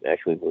 make it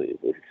actually, if it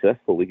was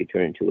successful, we could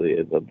turn it into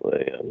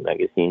a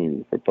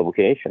magazine for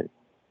publication,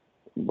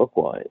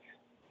 book-wise.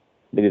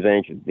 The big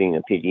advantage of being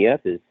a PDF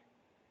is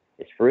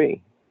it's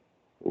free.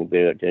 We can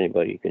get it out to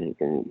anybody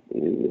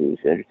who's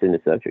interested in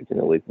the subject, and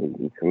then we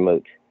can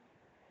promote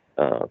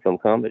film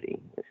comedy,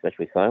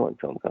 especially silent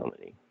film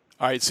comedy.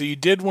 All right, so you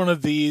did one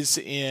of these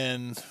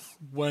in,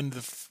 when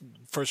the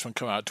first one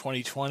came out,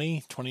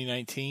 2020,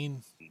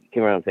 2019?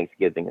 Came around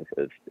Thanksgiving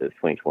of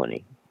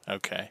 2020.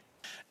 Okay.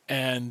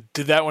 And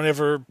did that one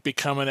ever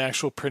become an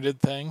actual printed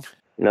thing?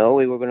 No,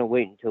 we were going to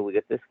wait until we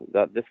got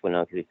this one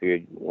out, because we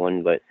figured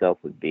one by itself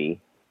would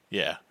be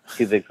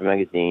too big for a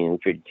magazine. We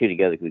figured two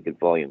together we could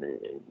volume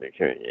and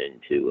turn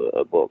it into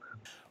a book.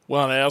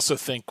 Well, and I also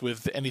think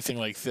with anything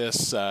like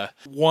this,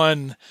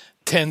 one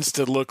tends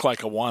to look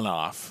like a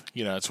one-off.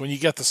 You know, it's when you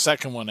get the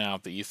second one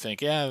out that you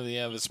think, yeah,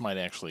 this might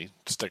actually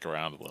stick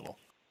around a little.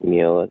 You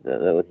know,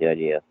 that was the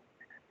idea.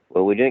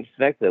 What we didn't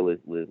expect, though,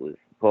 was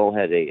Paul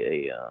had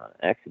a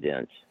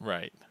accident.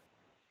 Right.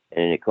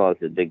 And it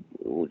caused a big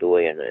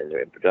delay in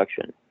their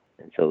production.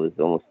 And so it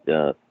was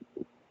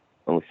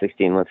almost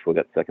 16 months before we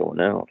got the second one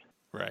out.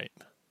 Right.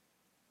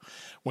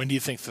 When do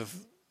you think the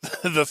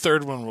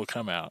third one will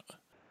come out?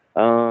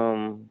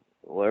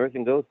 Well,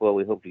 everything goes well.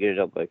 We hope to get it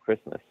out by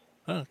Christmas.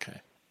 Okay.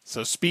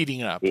 So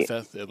speeding up,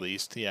 at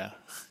least, yeah.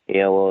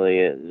 Yeah, well,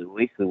 at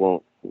least we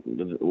won't.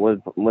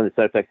 One of the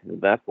side effects of the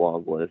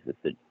backlog was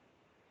that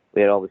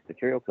we had all this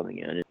material coming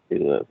in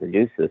to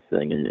produce this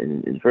thing,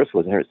 and the first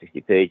one was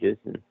 160 pages,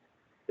 and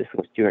this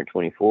one's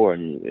 224,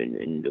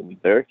 and we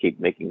better keep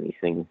making these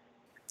things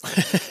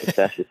as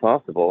fast as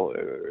possible,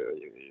 or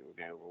we're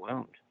getting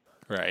overwhelmed.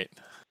 Right.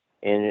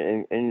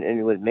 And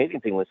the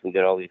amazing thing was we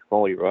got all these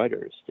quality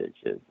writers,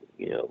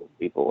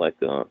 people like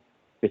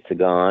Chris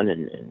Sagan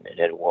and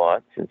Ed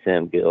Watts and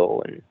Sam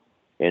Gill,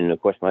 and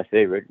of course my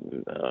favorite,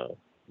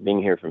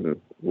 being here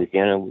from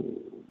Louisiana,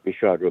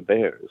 Richard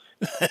Roberts.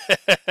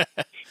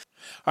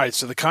 All right,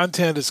 so the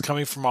content is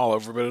coming from all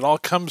over, but it all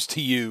comes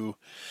to you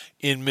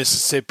in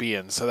Mississippi,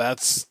 and so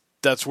that's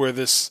where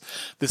this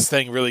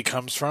thing really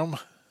comes from.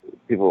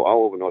 People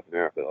all over North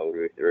America, all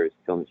over various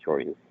film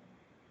historians,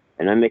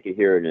 and I make it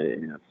here in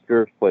an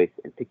obscure place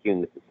in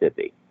Picayune,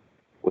 Mississippi,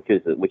 which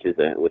is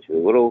a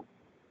little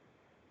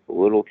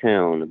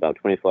town about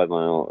 25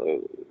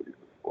 miles,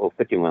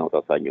 50 miles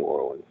outside New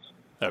Orleans.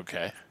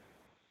 Okay.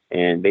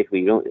 And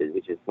basically,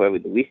 which is probably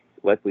the least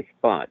likely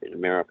spot in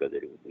America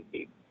that it would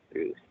be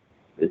produced.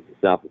 The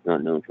South is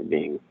not known for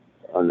being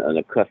on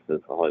the cusp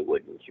of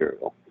Hollywood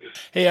material.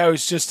 Hey, I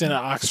was just in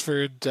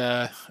Oxford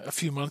a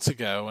few months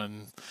ago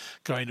and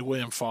going to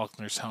William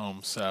Faulkner's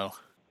home. So,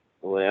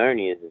 well, the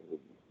irony is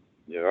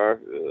there are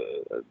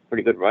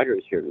pretty good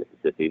writers here in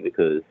Mississippi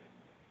because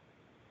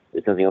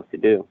there's nothing else to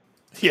do.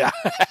 Yeah.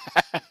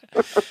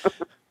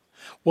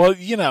 Well,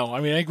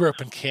 I grew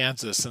up in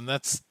Kansas, and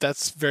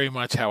that's very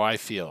much how I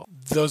feel.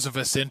 Those of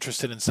us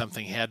interested in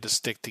something had to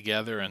stick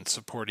together and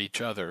support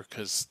each other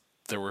because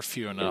there were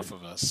few enough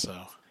of us.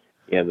 So.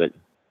 Yeah, but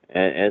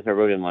as I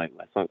wrote in my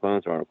Silent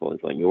Clowns article,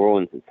 it's like New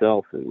Orleans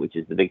itself, which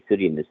is the big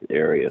city in this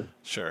area.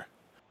 Sure.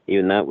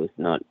 Even that was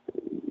not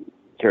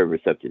terribly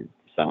receptive to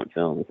silent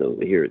films.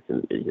 Over here, it's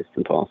just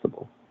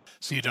impossible.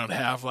 So you don't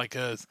have like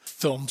a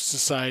film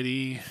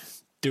society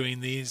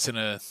doing these in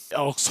a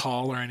Elks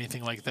Hall or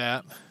anything like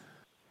that?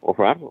 Well,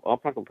 for all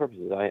practical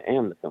purposes, I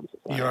am the Film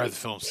Society. You are the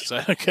Film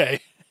Society, okay.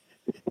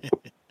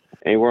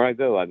 Anywhere I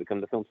go, I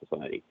become the Film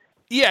Society.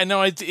 Yeah,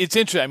 no, it's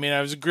interesting. I mean,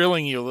 I was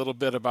grilling you a little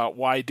bit about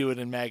why do it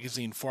in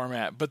magazine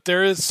format, but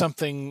there is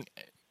something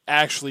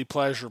actually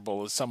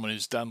pleasurable as someone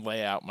who's done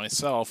layout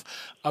myself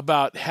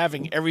about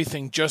having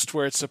everything just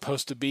where it's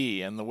supposed to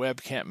be, and the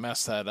web can't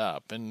mess that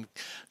up. And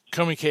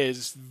Comique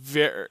is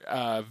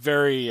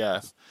very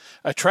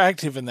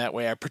attractive in that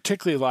way. I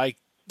particularly like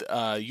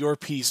your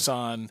piece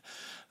on,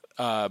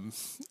 or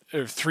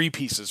three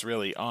pieces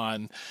really,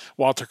 on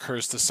Walter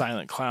Kerr's The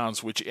Silent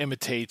Clowns, which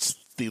imitates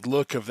the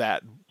look of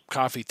that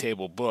coffee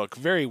table book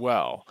very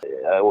well.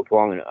 I looked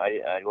long and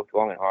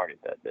hard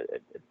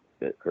at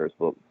that Kerr's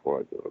book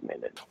before I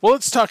made it. Well,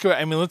 let's talk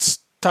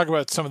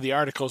about some of the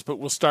articles, but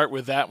we'll start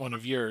with that one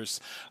of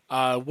yours.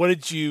 What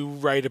did you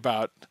write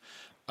about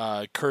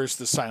Kerr's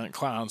The Silent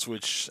Clowns,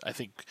 which I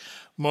think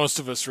most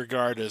of us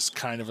regard as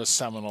kind of a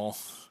seminal,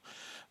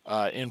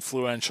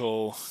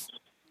 influential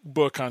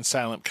book on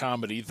silent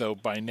comedy, though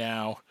by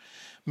now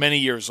many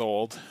years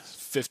old,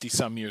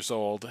 50-some years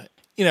old.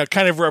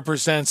 Kind of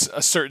represents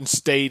a certain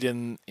state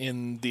in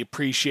the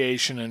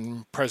appreciation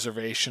and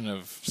preservation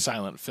of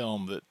silent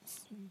film that,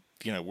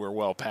 we're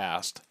well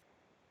past.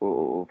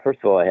 Well, first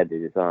of all, I had the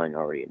design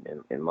already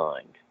in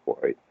mind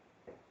for it.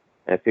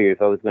 And I figured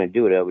if I was going to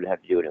do it, I would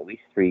have to do it in at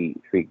least three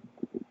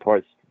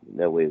parts.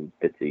 That way it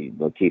fit the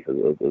motif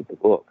of the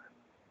book.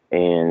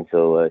 And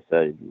so I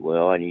said,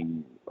 well, I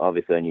need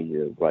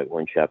to write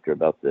one chapter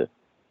about the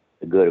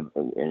good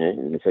in it,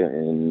 and the second,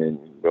 and then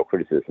real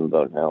criticism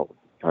about how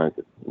times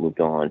have moved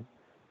on,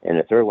 and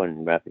the third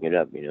one wrapping it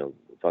up,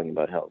 talking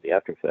about how the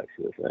after effects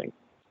of the thing.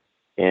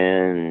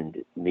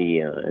 And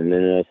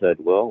then I said,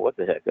 well, what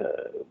the heck?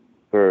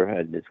 Kerr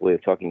had this way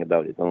of talking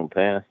about his own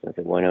past. I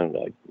said, why don't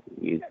I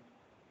use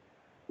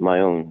my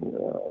own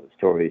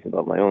stories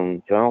about my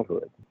own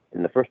childhood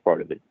in the first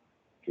part of it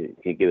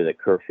to give it a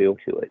Kerr feel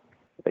to it.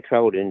 If I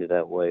traveled into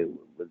that way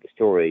with the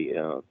story,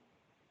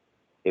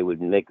 it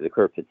would make the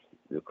Kerr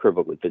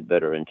book would fit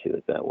better into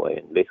it that way.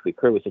 And basically,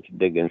 Kerr was such a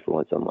big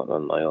influence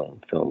on my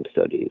own film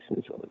studies,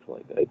 and so it's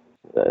like I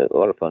had a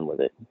lot of fun with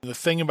it. The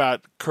thing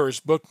about Kerr's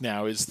book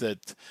now is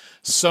that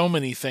so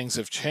many things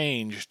have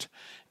changed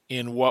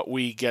in what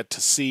we get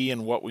to see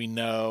and what we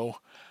know.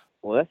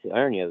 Well, that's the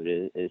irony of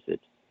it is that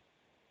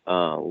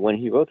when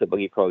he wrote the book,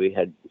 he probably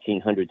had seen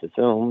hundreds of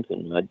films,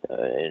 and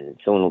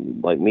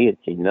someone like me had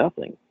seen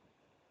nothing.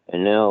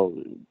 And now,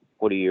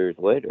 40 years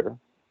later,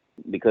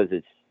 because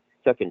it's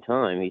stuck in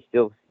time, he's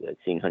still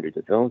seen hundreds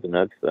of films, and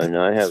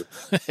I have,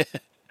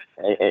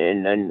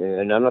 and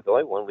I'm not the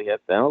only one. We have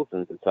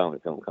thousands of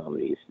silent film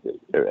comedies that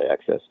there are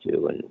access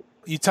to. And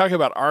you talk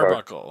about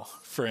Arbuckle,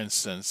 for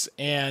instance,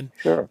 and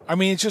sure. I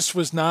mean, it just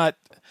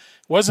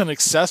wasn't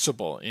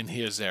accessible in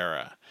his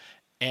era,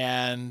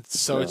 and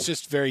so it's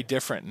just very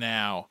different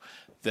now.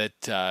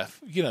 That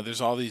there's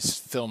all these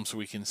films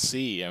we can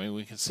see. I mean,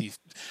 we can see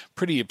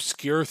pretty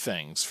obscure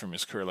things from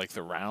his career, like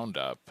The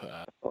Roundup.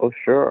 Oh,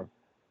 sure.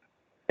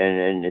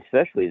 And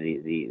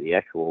especially the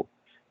actual,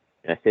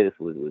 and I say this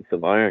with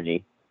some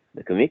irony,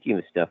 the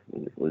Comique stuff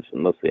was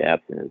mostly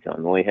absent at the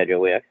time. The only had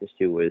early access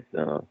to was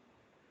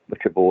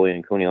Butcher Boy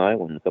and Coney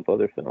Island and a couple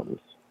other films.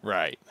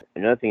 Right.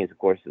 Another thing is, of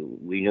course,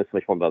 we know so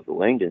much more about the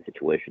Langdon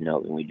situation now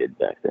than we did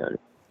back then.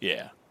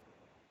 Yeah.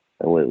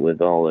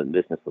 With all the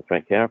business with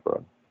Frank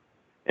Capra.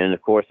 And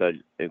of course,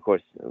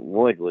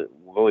 Lloyd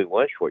really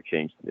was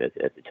shortchanged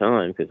at the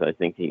time, because I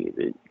think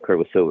Kurt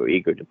was so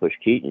eager to push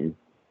Keaton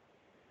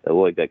that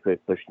Lloyd got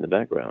pushed in the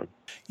background.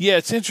 Yeah,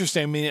 it's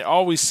interesting. I mean, it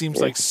always seems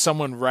like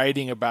someone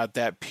writing about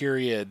that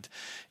period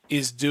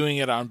is doing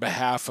it on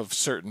behalf of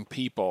certain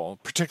people,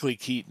 particularly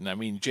Keaton. I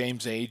mean,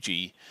 James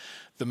Agee,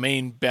 the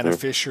main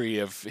beneficiary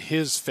of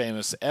his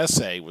famous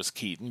essay was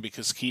Keaton,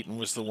 because Keaton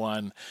was the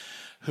one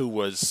who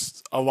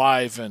was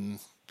alive and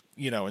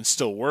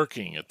still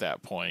working at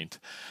that point.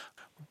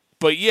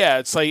 But yeah,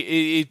 it's like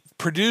it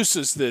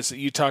produces this.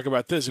 You talk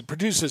about this. It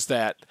produces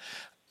that,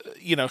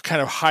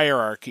 kind of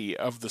hierarchy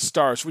of the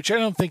stars, which I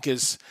don't think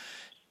is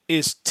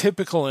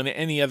typical in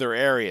any other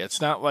area.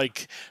 It's not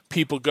like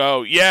people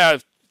go, yeah,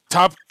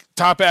 top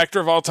actor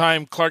of all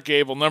time, Clark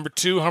Gable. Number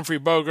 2, Humphrey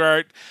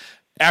Bogart.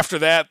 After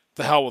that,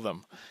 the hell with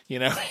them.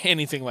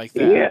 Anything like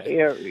that.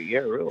 Yeah,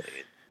 really.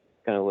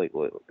 It's kind of like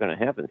what kind of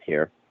happens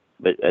here.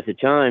 But at the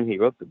time he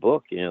wrote the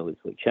book, it was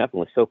like Chaplin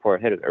was so far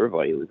ahead of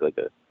everybody. It was like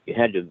you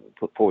had to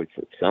put forward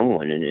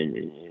someone, and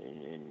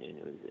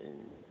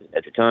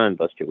at the time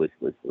Buster was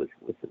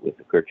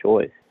the clear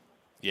choice.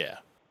 Yeah.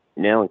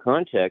 Now in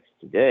context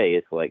today,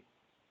 it's like,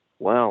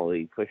 wow,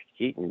 he pushed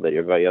Keaton, but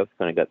everybody else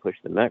kind of got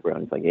pushed in the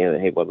background. It's like, yeah,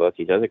 hey, what about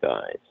these other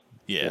guys?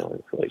 Yeah.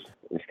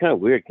 It's kind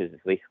of weird, because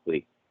it's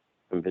basically,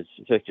 from the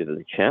perspective of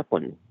the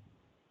Chaplin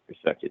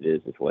perspective,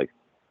 it's like,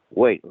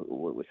 wait,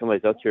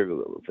 somebody's out here,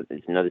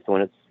 is another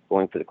someone that's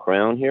going for the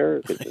crown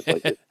here? It's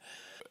like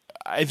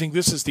I think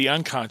this is the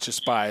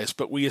unconscious bias,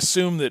 but we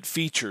assume that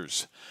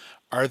features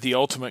are the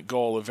ultimate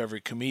goal of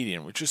every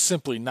comedian, which is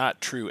simply not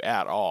true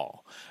at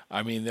all.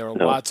 I mean, there are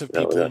lots of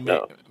people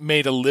who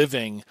made a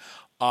living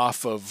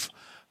off of,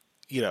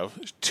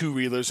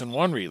 two-reelers and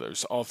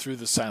one-reelers all through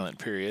the silent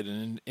period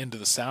and into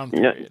the sound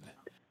period.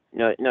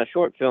 No,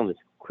 short film is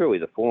clearly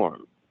the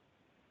form.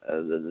 I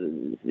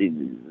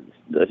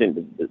think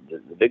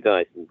the big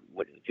guys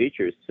went to the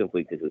features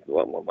simply because there's a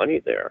lot more money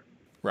there.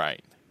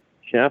 Right.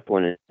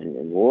 Chaplin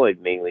and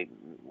Lloyd, mainly,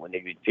 when they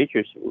did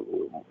features,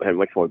 had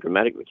much more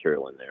dramatic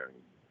material in there.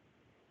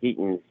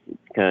 Keaton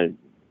kind of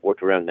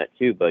worked around that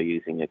too by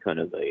using a kind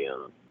of a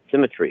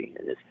symmetry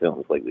in his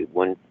films. Like he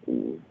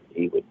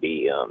would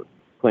be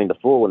playing the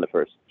fool in the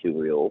first 2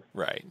 reels,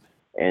 right,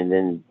 and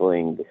then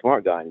playing the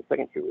smart guy in the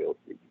second 2 reels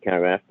to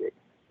counteract it.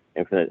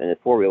 And the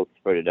 4 reels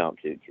spread it out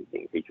to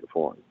being feature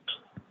form.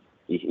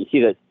 You see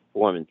that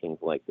form in things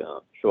like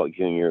Sherlock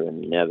Jr.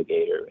 and The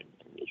Navigator and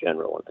The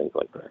General and things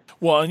like that.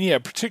 Well, and yeah,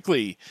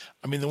 particularly,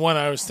 I mean, the one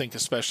I always think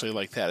especially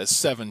like that is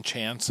Seven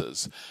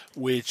Chances,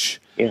 which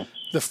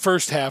the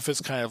first half is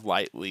kind of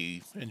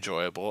lightly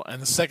enjoyable,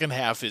 and the second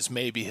half is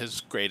maybe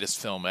his greatest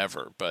film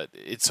ever, but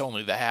it's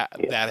only that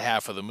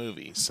half of the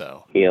movie.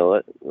 So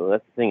well,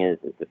 that's the thing is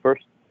the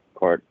first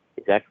part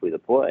is actually the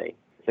play.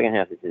 The second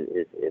half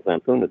is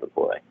lampoon of the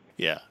play.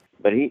 Yeah.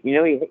 But he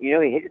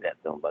hated that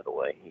film, by the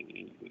way.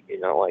 He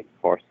did not like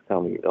farce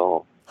comedy at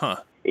all. Huh.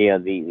 Yeah.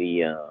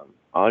 The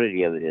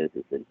oddity of it is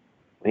that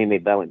when he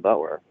made Battling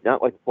Butler,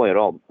 not like the play at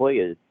all. The play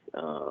is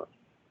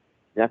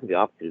exactly the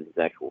opposite of his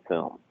actual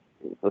film.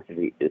 It's supposed to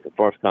be a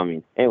farce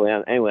comedy. Anyway,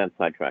 I'm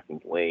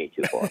sidetracking way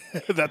too far.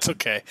 That's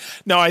okay.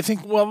 No, I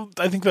think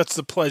that's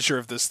the pleasure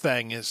of this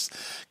thing, is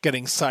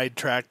getting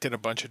sidetracked in a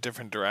bunch of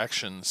different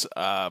directions.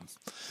 I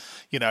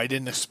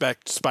didn't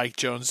expect Spike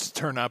Jonze to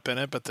turn up in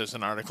it, but there's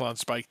an article on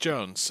Spike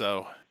Jonze,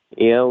 so.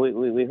 Yeah,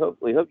 we hope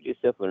to do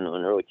stuff on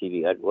early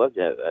TV. I'd love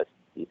to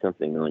do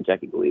something on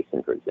Jackie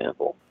Gleason, for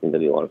example. I think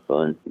that'd be a lot of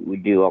fun. We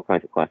do all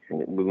kinds of classic.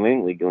 We're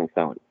mainly doing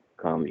silent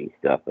comedy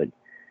stuff, but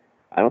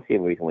I don't see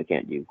any reason we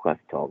can't do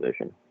classic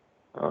television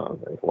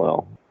as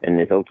well. And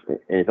it's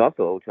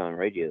also old time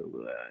radio.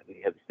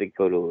 We have this big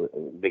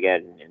big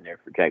ad in there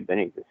for Jack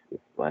Benny this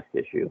last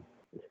issue.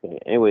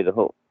 Anyway, the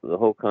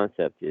whole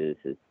concept is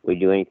we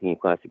do anything in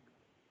classic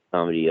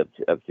comedy up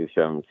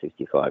to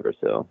 65 or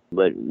so.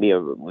 But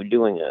we're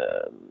doing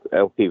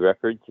LP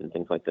records and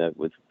things like that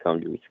with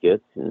comedy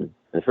skits. And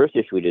the first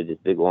issue we did this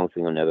big long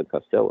thing on Abbott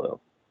Costello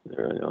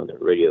on the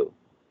radio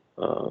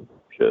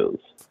shows.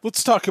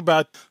 Let's talk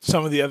about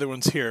some of the other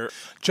ones here.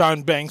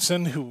 John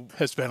Bankson, who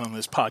has been on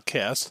this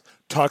podcast,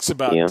 talks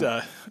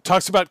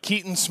about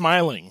Keaton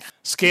smiling.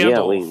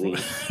 Scandal.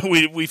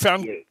 Yeah, we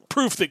found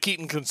proof that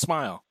Keaton can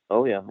smile.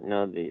 Oh yeah,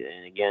 no,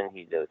 and again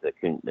he does the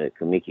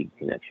Komiki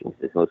connections.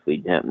 This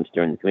mostly happens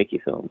during the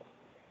Komiki films.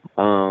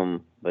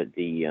 But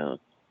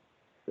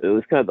it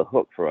was kind of the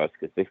hook for us,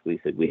 because basically he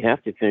said we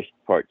have to finish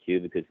part 2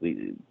 because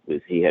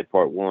he had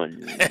part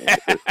 1.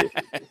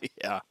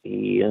 Yeah,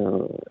 he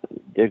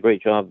did a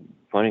great job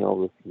finding all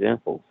those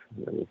examples.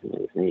 It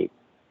was neat.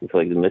 It's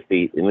like there must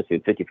be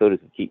 50 photos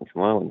of Keaton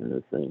smiling in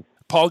those things.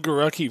 Paul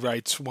Garucki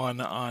writes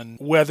one on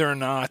whether or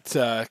not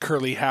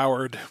Curly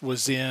Howard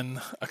was in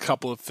a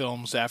couple of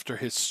films after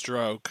his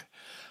stroke,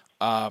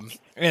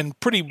 and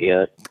pretty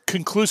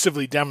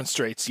conclusively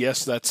demonstrates,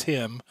 yes, that's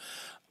him.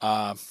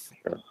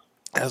 Sure.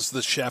 as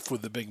the chef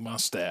with the big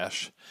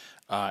mustache.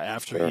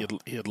 After Sure.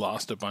 he had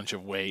lost a bunch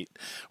of weight,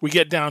 we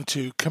get down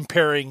to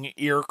comparing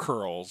ear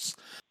curls.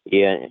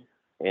 Yeah,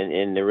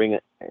 and the ring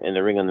on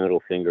the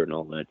middle finger and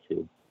all that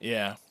too.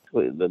 Yeah,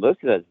 But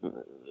most of that's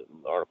an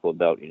article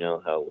about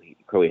how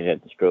Curly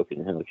had the stroke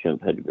and how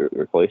Chimp had to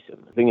replace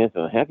him. The thing is,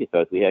 I'm happy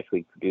about is we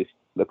actually produced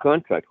the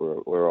contract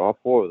where all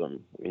four of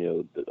them,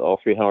 all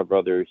three Howard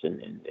brothers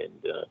and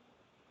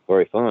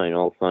Larry Fine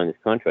all signed this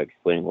contract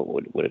explaining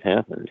what had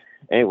happened.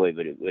 Anyway,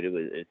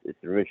 it's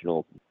the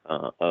original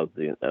of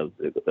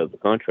the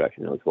contract,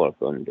 and it was a lot of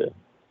fun to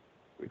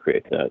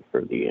recreate that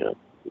for the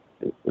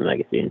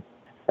magazine.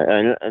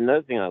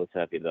 Another thing I was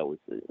happy about was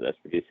us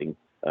producing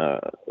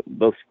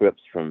both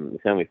scripts from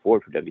Family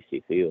Ford for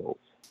W.C. Fields.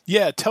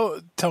 yeah.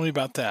 Tell me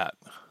about that.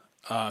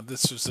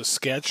 This was a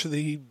sketch that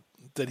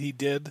he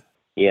did.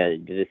 Yeah, he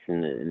did this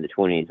in the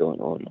 20s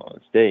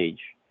on stage,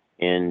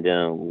 and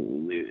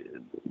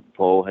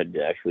Paul had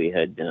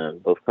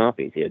both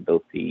copies. He had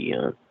both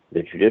the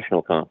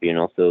traditional copy and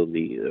also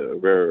the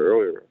rarer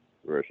earlier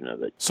version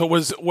of it. So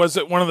was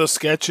it one of those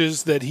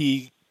sketches that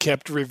he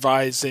kept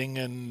revising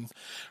and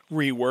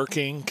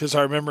reworking? Because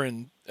I remember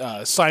in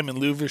Simon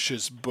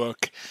Luvish's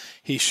book,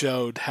 he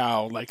showed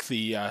how like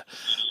the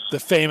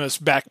famous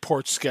back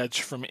porch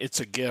sketch from "It's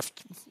a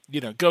Gift,"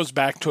 goes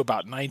back to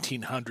about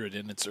 1900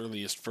 in its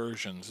earliest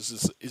versions.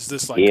 Is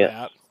this like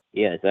that?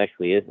 Yeah, it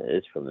actually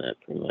is from that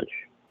pretty much.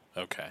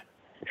 Okay.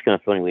 It's kind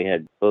of funny. We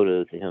had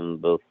photos of him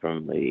both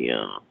from the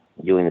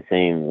doing the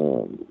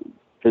same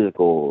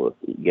physical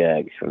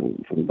gags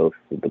from both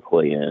the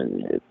play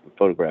and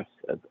photographs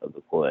of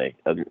the play,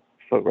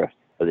 photographs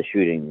of the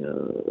shooting,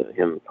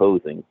 him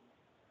posing,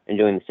 and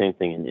doing the same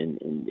thing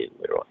in the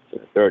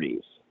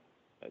 30s.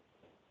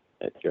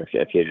 After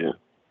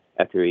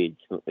he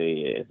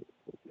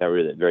got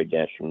rid of that very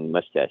dashing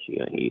mustache he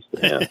used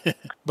to have.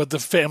 But the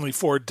Family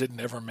Ford didn't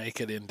ever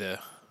make it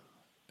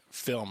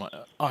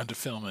onto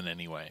film in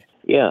any way.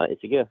 Yeah,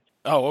 It's a Gift.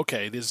 Oh,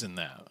 okay, it is in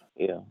that.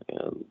 Yeah,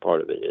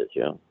 part of it is,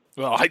 yeah.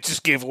 Well, I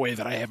just gave away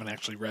that I haven't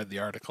actually read the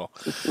article.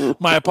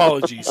 My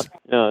apologies.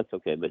 No, it's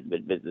okay. But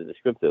the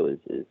script though is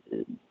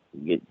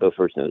both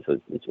versions, so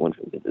it's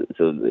wonderful.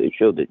 So it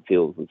showed that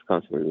Fields was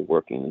constantly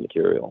working the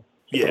material.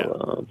 So, Yeah.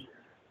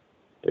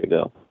 There you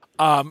go.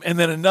 And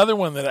then another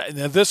one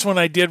this one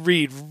I did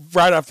read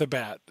right off the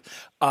bat.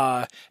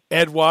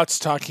 Ed Watts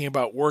talking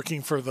about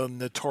working for the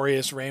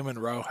notorious Raymond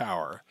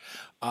Rohauer.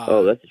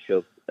 That's a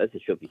show. That's a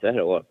showpiece. I had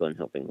a lot of fun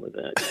helping with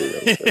that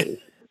too.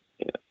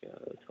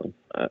 That's fun.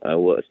 I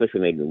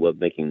especially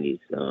making these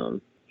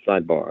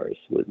sidebars.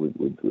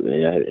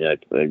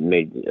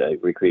 I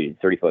recreated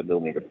 35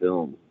 millimeter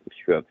film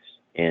strips,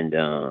 and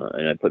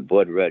I put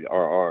blood red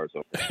RRs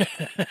over.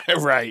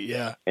 Right.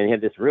 Yeah. And he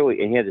had this really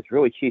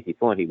cheesy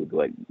font. He would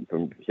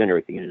present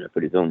everything in it and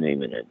put his own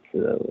name in it. So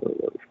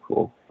that was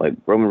cool. Like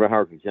Roman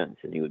Rohauer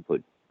Presents, and he would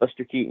put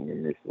Buster Keaton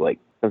in this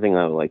something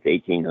out of the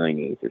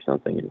 1890s or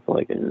something. And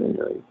then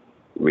I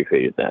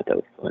recreated that. That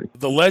was fun.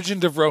 The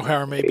legend of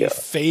Rohauer may be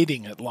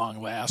fading at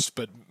long last,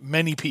 but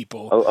many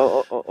people.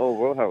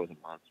 Rohauer was a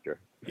monster.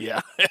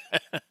 Yeah.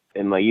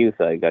 In my youth,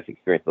 I got to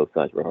experience both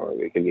sides of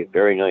Rohauer. He could be a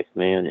very nice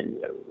man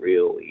and a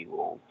real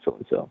evil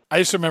so-and-so. I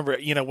just remember,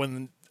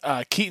 when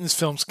Keaton's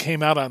films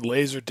came out on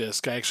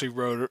Laserdisc, I actually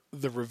wrote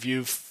the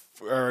review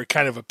or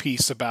kind of a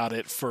piece about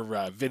it for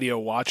Video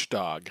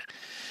Watchdog.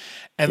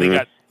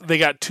 And they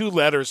got two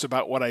letters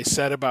about what I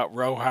said about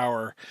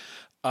Rohauer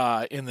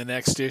in the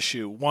next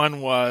issue.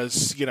 One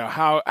was,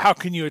 how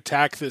can you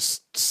attack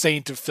this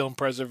saint of film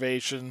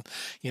preservation?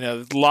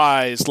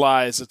 Lies,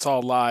 it's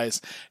all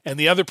lies. And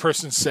the other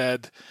person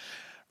said,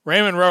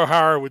 Raymond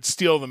Rohauer would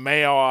steal the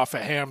mayo off a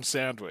ham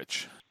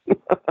sandwich.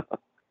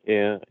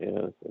 Yeah,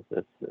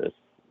 that's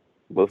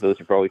both of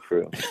those are probably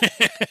true.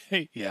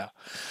 Yeah.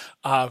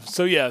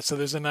 So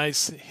there's a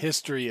nice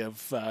history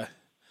of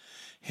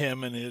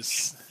him and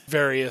his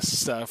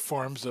various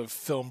forms of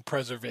film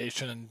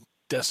preservation and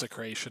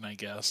desecration, I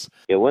guess.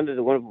 Yeah, one of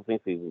the wonderful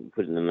things we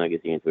put in the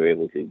magazine is we were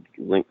able to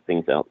link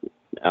things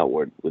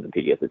outward with the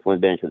PDF. It's one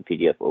bench with the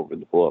PDF over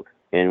the book,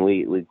 and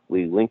we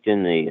linked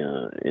in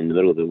the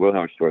middle of the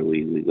Rohauer story.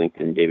 We linked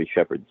in David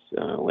Shepard's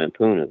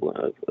lampoon of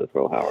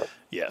Rohauer.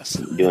 Yes,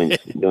 doing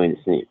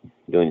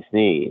the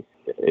sneeze.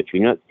 If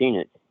you've not seen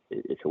it,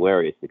 it's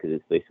hilarious because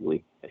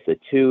it's a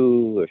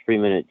 2 or 3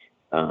 minute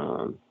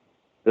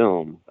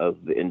film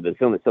and the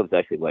film itself is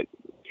actually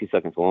 2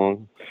 seconds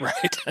long.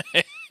 Right.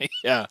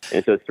 Yeah.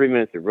 And so it's 3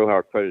 minutes of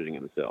Rohauer crediting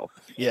himself.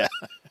 Yeah.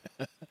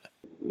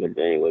 But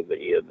anyway, but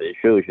it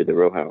shows you that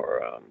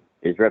Rohauer,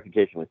 his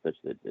reputation was such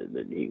that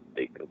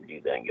they could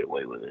do that and get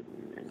away with it.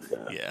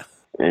 Yeah.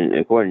 And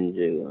according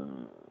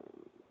to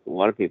a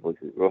lot of people,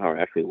 Rohauer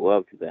actually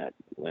loved that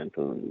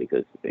lampoon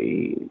because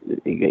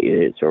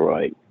it's all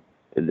right.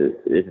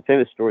 There's a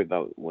famous story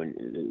about when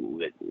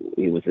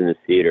he was in this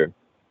theater.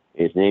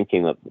 His name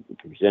came up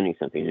presenting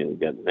something, and he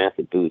got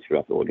massive boos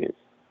throughout the audience.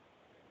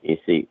 You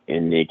see,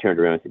 and they turned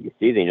around and said, "You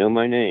see, they know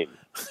my name."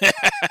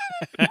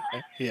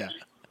 Yeah.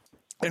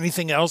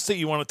 Anything else that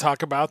you want to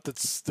talk about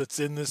that's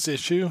in this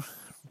issue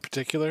in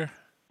particular?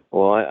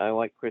 Well, I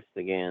like Chris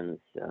Sagan's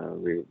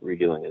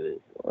redoing of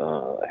his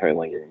Harry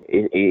Langdon.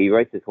 He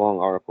writes this long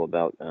article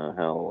about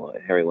how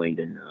Harry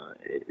Langdon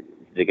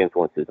big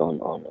influences on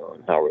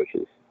Hal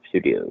Roach's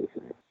studios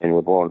and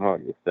with Warren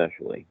Harding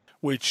especially.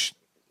 Which,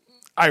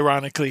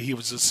 ironically, he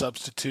was a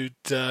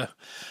substitute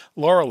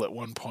Laurel at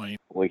one point.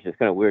 Which is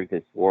kind of weird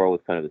because Laurel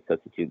was kind of a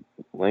substitute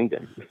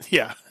Langdon.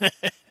 Yeah.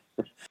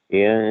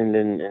 Yeah,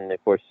 and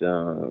of course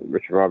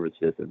Richard Roberts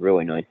has a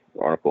really nice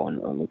article on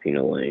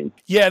Lupino Lane.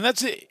 Yeah, and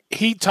that's it.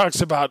 He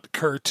talks about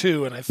Kerr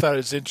too, and I thought it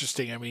was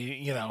interesting. I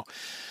mean,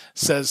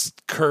 says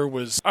Kerr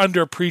was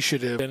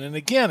underappreciative, and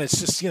again,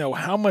 it's just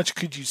how much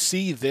could you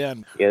see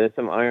then? Yeah, there's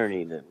some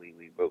irony that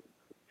we wrote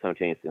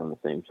simultaneously on the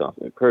same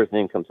software. Kerr's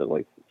name comes up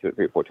like 2 or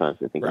 3 or 4 times.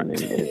 I think right. In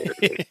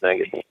the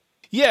magazine.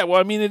 Yeah,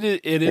 well, I mean,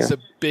 it is a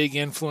big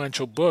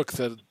influential book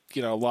that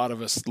a lot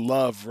of us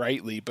love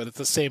rightly, but at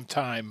the same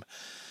time.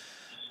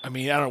 I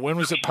mean, I don't know, when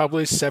was it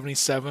published?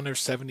 77 or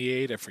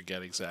 78? I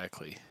forget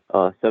exactly.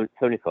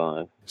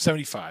 75.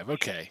 75,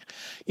 okay.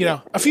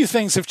 A few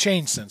things have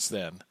changed since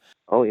then.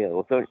 Oh, yeah.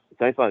 Well,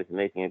 75 is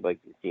amazing. Anybody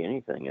can see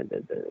anything.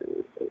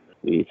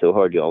 It's so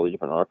hard to do all the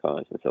different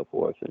archives and so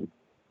forth. And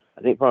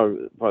I think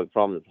probably the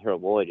problem with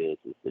Harold Lloyd is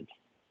that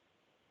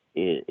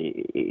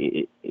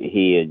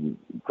he had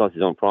caused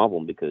his own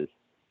problem because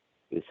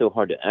it was so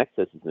hard to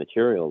access his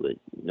material that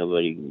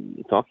nobody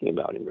was talking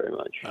about him very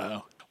much.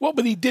 Oh. Well,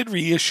 but he did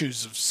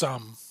reissues of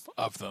some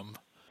of them.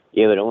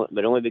 Yeah,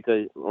 but only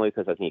because I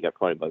think he got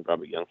caught by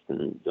Robert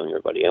Youngston doing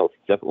everybody else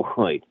except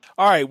Lloyd.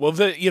 All right. Well,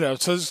 so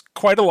there's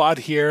quite a lot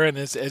here, and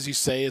as you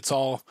say, it's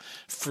all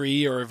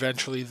free, or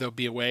eventually there'll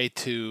be a way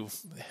to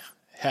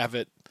have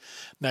it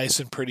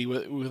nice and pretty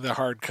with a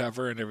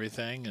hardcover and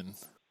everything. And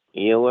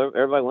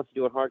everybody wants to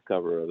do a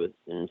hardcover of it,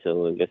 and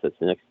so I guess that's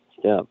the next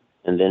step.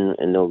 And then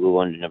they'll go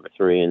on to number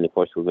 3, and of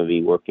course we're going to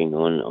be working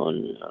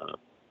on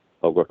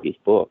Paul Gorky's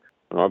book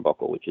on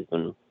Arbuckle, which has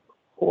been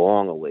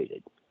long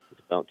awaited. It's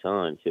about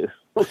time too.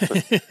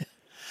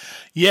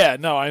 Yeah,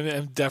 no,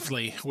 I'm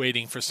definitely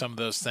waiting for some of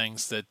those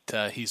things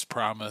that he's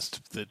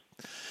promised that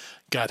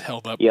got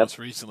held up most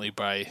recently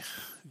by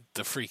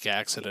the freak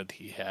accident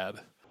he had.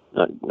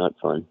 Not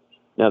fun.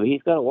 No, but he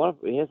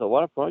has a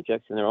lot of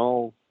projects, and they're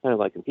all kind of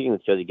like competing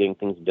with each other, getting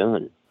things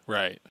done.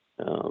 Right.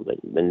 But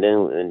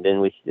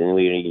then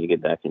we need to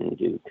get back and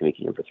do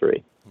Tamiki number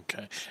 3.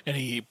 Okay.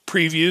 Any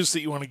previews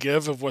that you want to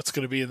give of what's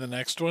going to be in the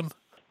next one?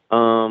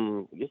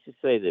 Just to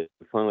say that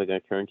we're finally going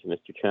to turn to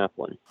Mr.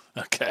 Chaplin.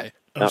 Okay.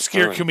 An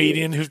obscure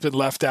comedian who's been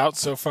left out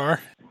so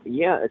far.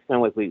 Yeah, it's kind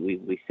of like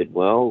we said,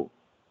 well,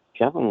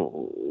 Chaplin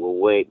will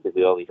wait because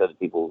we have all these other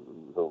people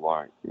who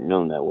aren't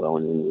known that well,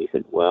 and then we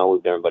said, well,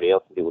 we've done everybody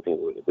else, and people think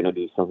if we don't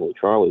do something with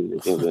Charlie, they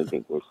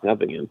think we're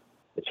snubbing him.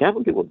 The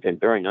Chaplin people have been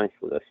very nice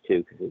with us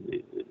too, because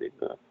they've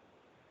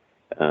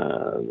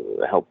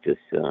helped us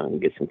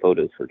get some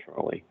photos for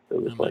Charlie. So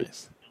it's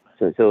nice.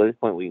 So at this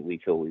point, we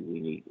feel we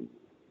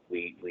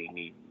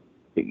need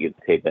to give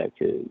payback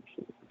to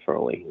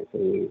Charlie. So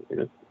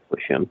we're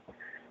push him.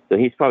 So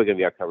he's probably going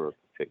to be our cover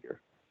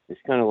figure.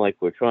 It's kind of like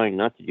we're trying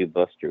not to do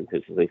Buster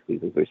because basically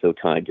we're so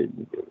tied to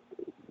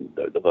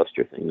the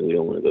Buster thing that we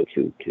don't want to go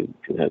too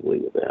heavily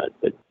with that.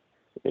 But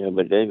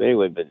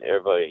anyway,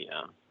 everybody.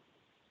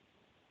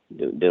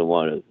 Did a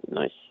lot of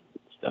nice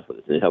stuff with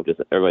us. It helped us.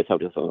 Everybody's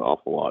helped us an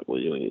awful lot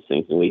with doing these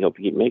things, and we hope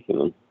to keep making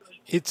them.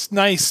 It's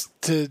nice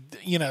to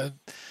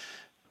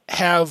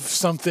have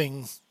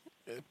something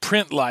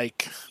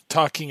print-like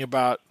talking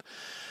about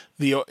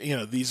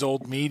these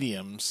old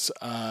mediums.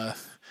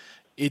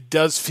 It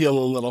does feel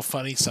a little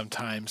funny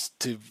sometimes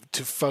to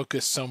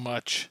focus so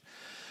much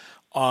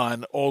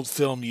on old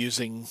film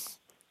using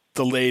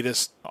the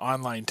latest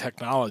online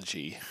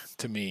technology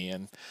to me,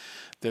 and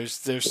there's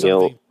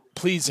something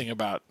pleasing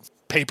about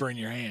paper in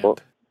your hand.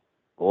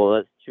 Well,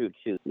 that's true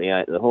too.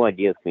 The whole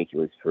idea of Tamiki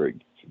was to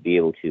be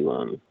able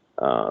to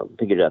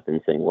pick it up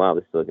and say, "Wow,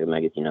 this is like a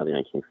magazine out of the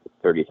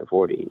 1930s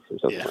or 40s or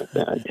something like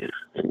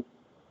that."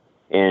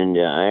 And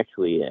I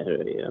actually had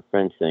a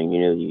friend saying,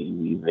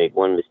 you make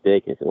one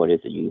mistake, and I said, "What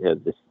is it?" You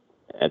have this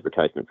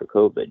advertisement for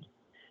COVID,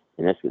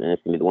 and that's going to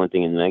be the one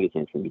thing in the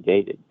magazine that's going to be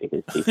dated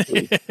because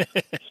basically,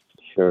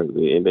 sure. But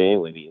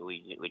anyway,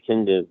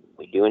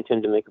 we do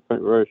intend to make a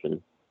print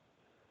version.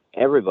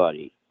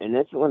 Everybody, and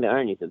that's one of the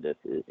ironies of this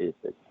is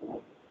that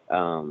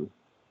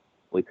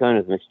we kind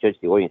of misjudged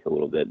the audience a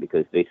little bit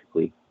because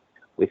basically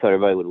we thought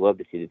everybody would love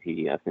to see the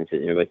PDF, and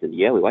everybody said,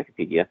 "Yeah, we like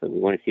the PDF, but we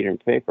want to see it in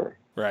paper."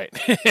 Right.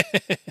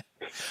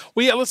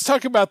 Well, yeah. Let's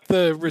talk about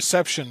the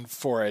reception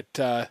for it.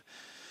 Do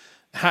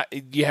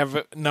you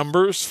have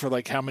numbers for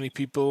like how many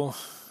people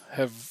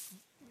have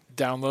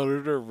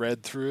downloaded or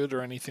read through it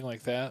or anything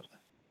like that?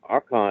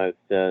 Archive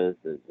says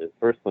the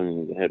first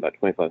one had about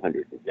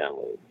 2,500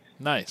 downloads.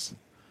 Nice.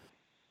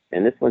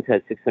 And this one's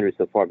had 600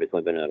 so far, but it's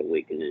only been out a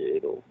week, and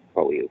it'll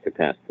probably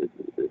surpass the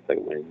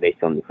second one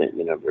based on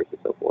the numbers and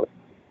so forth.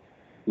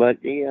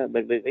 But yeah,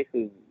 but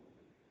basically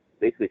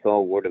it's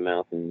all word of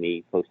mouth and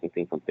me posting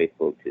things on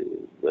Facebook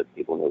to let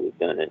people know we've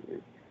done it. And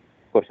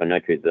of course, on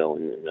Nitrateville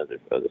and other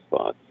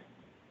spots.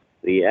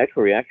 the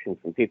actual reaction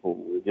from people,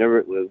 we've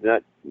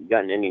not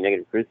gotten any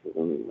negative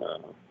criticism.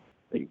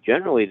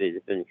 Generally,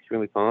 they've been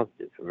extremely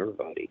positive from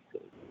everybody. So,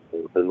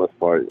 for the most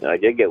part, I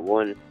did get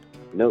one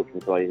note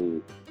from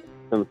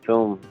some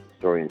film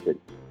historian said,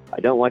 "I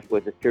don't like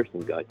what this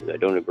Pearson guy said. I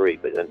don't agree,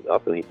 but then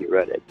also means you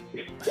read it."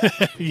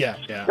 Yeah.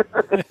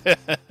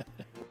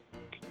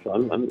 So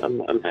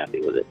I'm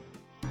happy with it.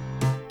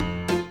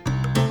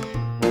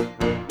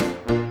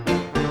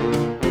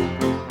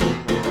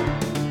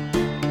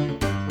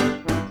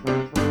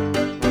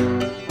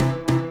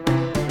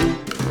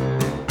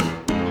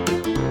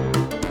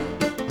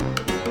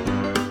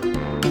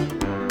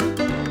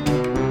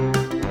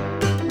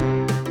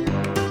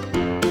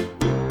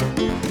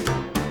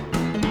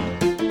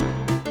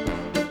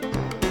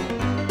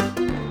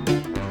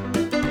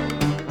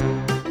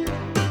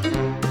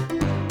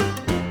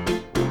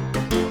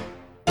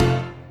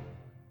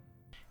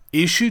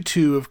 Issue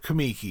 2 of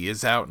Kamiki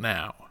is out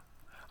now.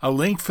 A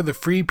link for the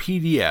free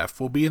PDF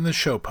will be in the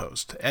show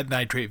post at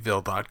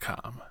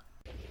nitrateville.com.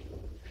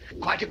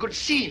 Quite a good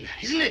scene,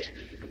 isn't it?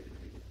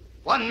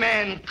 One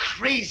man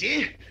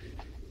crazy,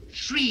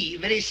 3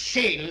 very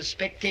sane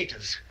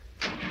spectators.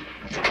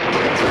 Yes,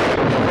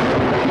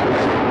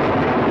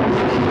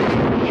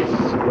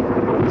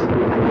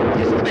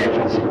 the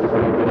matches.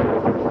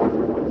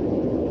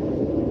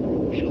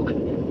 Look,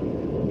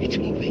 it's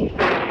moving.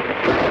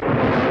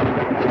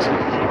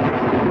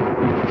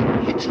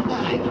 It's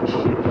alive.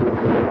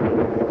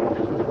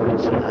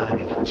 It's alive.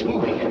 It's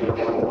moving.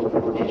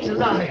 It's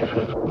alive.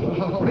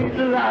 Oh, it's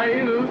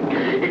alive.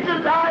 It's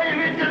alive.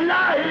 It's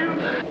alive.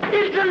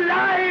 It's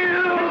alive.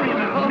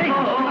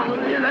 Oh,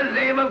 in the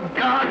name of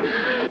God.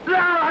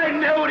 Now I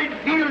know what it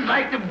feels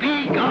like to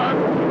be God.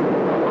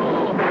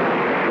 Oh.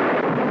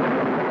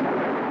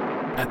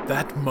 At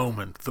that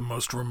moment, the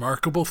most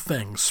remarkable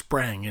thing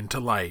sprang into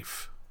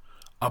life.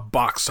 A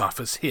box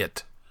office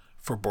hit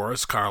for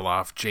Boris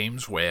Karloff,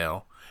 James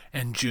Whale,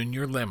 and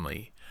Junior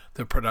Lemley,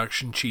 the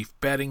production chief,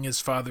 betting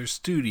his father's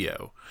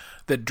studio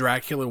that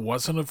Dracula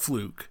wasn't a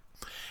fluke,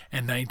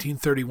 and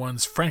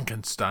 1931's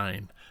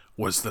Frankenstein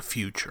was the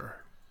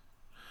future.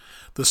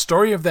 The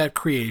story of that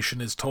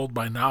creation is told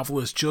by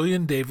novelist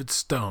Julian David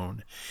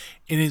Stone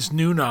in his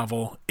new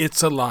novel,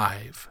 It's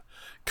Alive,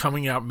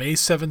 coming out May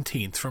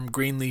 17th from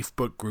Greenleaf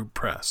Book Group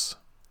Press.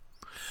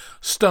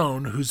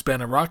 Stone, who's been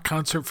a rock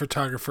concert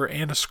photographer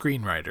and a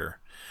screenwriter,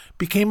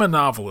 became a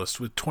novelist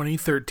with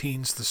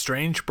 2013's The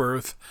Strange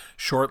Birth,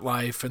 Short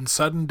Life, and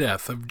Sudden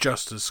Death of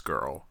Justice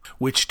Girl,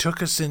 which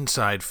took us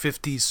inside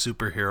 50s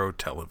superhero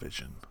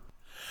television.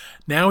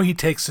 Now he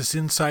takes us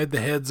inside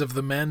the heads of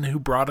the men who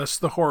brought us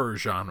the horror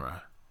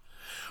genre.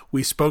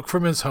 We spoke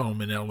from his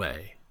home in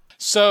L.A.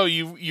 So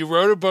you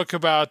wrote a book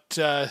about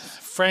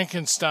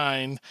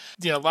Frankenstein.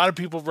 A lot of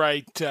people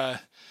write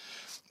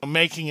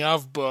making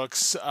of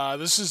books.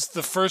 This is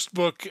the first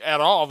book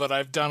at all that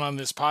I've done on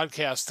this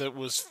podcast that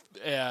was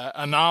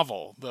a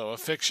novel, though, a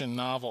fiction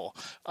novel.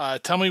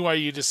 Tell me why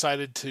you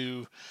decided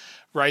to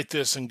write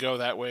this and go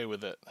that way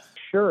with it.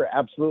 Sure,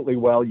 absolutely.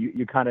 Well,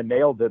 you kind of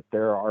nailed it.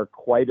 There are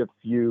quite a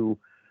few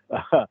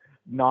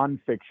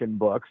nonfiction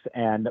books,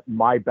 and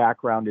my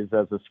background is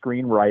as a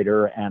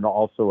screenwriter and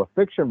also a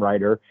fiction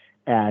writer.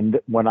 And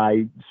when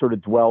I sort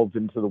of dwelled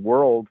into the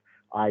world,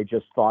 I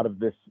just thought of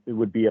this, it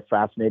would be a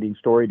fascinating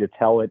story to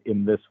tell it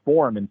in this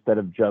form instead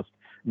of just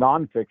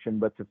nonfiction,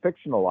 but to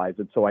fictionalize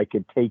it so I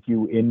could take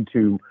you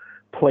into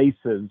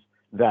places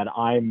that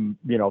I'm,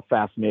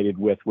 fascinated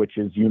with, which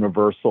is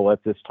Universal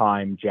at this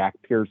time, Jack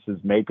Pierce's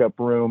makeup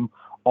room,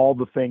 all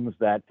the things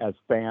that as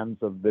fans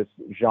of this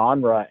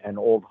genre and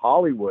old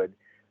Hollywood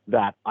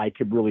that I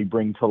could really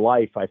bring to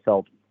life. I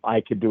felt I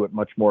could do it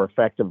much more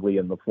effectively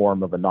in the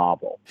form of a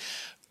novel.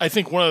 I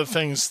think one of the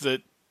things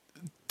that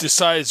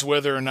decides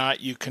whether or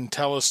not you can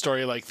tell a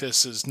story like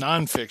this as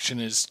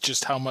nonfiction is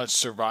just how much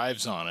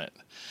survives on it.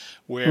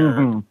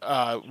 Where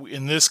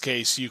in this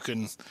case, you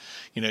can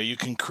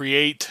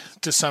create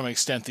to some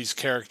extent these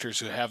characters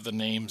who have the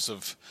names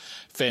of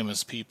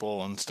famous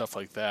people and stuff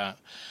like that.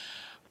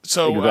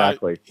 So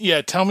exactly.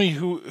 Tell me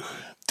who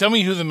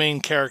the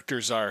main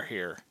characters are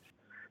here.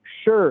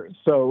 Sure.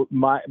 So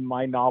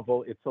my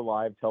novel, It's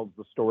Alive, tells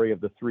the story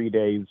of the 3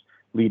 days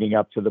leading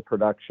up to the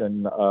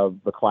production of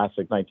the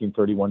classic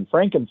 1931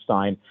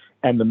 Frankenstein.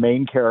 And the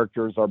main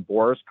characters are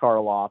Boris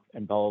Karloff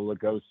and Bela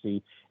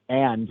Lugosi.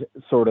 And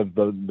sort of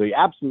the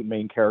absolute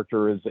main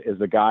character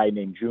is a guy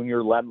named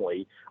Junior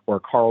Lemley,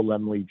 or Carl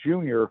Laemmle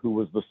Jr., who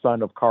was the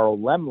son of Carl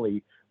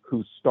Laemmle,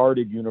 who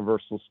started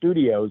Universal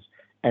Studios.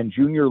 And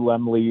Junior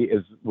Lemley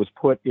was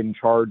put in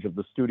charge of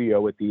the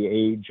studio at the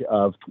age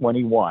of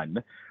 21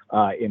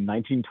 in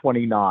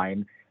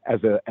 1929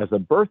 as a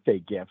birthday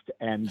gift.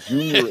 And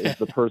Junior is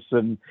the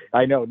person,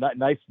 I know,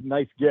 nice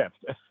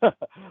gift.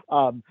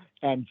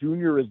 And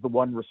Junior is the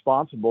one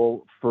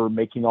responsible for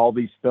making all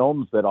these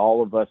films that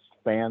all of us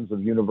fans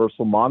of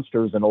Universal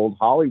Monsters and old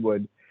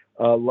Hollywood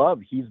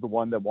love. He's the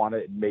one that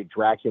made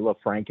Dracula,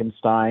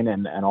 Frankenstein,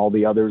 and all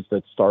the others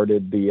that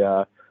started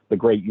the the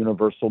great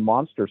Universal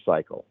monster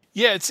cycle.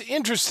 Yeah, it's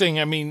interesting.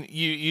 I mean,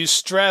 you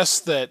stress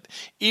that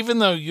even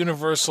though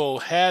Universal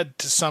had,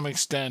 to some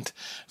extent,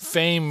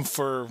 fame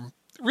for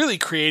really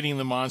creating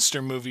the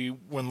monster movie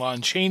when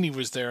Lon Chaney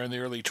was there in the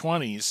early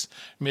 20s,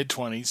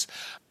 mid-20s,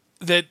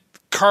 that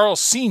Carl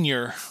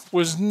Sr.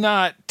 was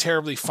not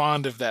terribly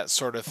fond of that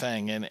sort of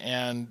thing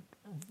and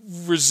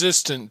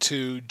resistant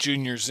to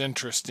Junior's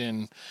interest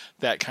in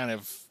that kind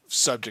of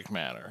subject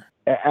matter.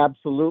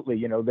 Absolutely.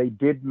 You know, they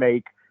did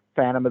make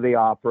Phantom of the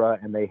Opera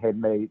and they had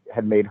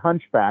made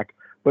Hunchback,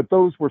 but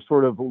those were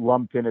sort of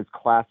lumped in as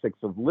classics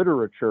of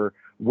literature,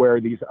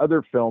 where these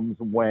other films,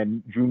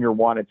 when Junior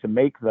wanted to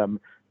make them,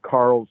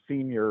 Carl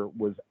Sr.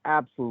 was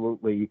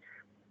absolutely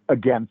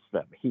against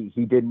them. He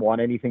didn't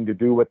want anything to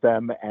do with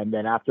them. And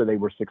then after they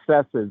were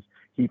successes,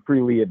 he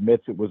freely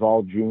admits it was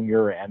all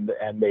Junior, and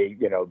they,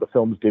 you know, the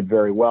films did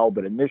very well,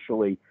 but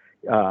initially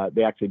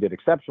they actually did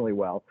exceptionally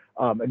well.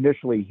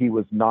 Initially, he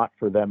was not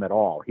for them at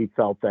all. He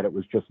felt that it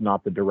was just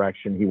not the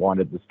direction he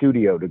wanted the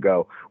studio to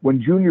go.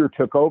 When Junior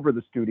took over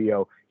the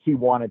studio, he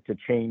wanted to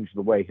change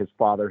the way his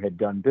father had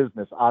done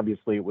business.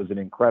 Obviously, it was an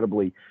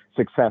incredibly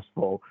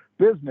successful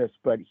business,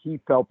 but he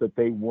felt that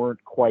they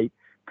weren't quite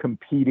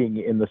competing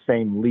in the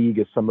same league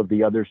as some of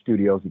the other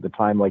studios at the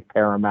time, like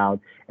Paramount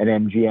and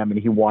MGM, and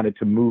he wanted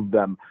to move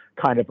them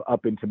kind of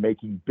up into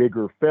making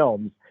bigger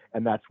films,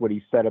 and that's what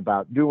he set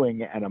about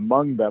doing, and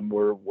among them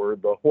were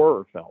the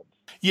horror films.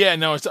 Yeah,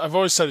 no, I've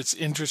always thought it's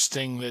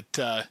interesting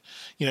that,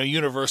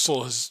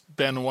 Universal has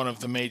been one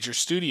of the major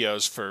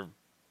studios for,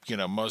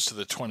 most of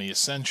the 20th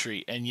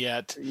century, and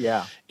yet,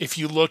 if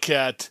you look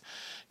at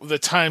the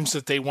times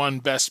that they won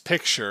Best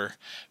Picture,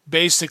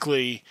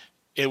 basically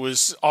it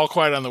was All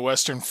Quiet on the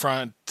Western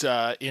Front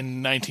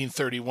in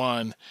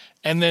 1931,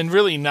 and then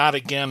really not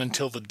again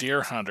until The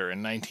Deer Hunter in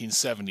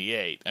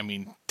 1978. I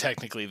mean,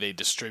 technically they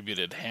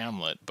distributed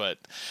Hamlet, but,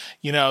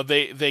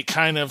 they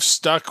kind of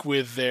stuck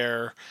with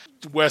their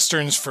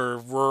Westerns for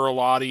rural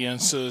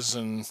audiences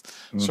and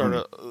sort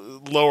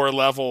of lower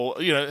level,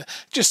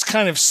 just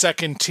kind of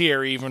second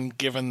tier, even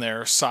given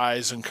their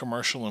size and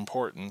commercial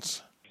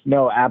importance.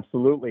 No,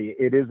 absolutely.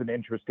 It is an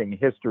interesting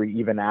history,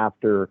 even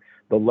after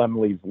the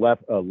Laemmles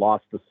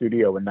lost the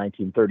studio in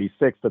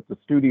 1936, that the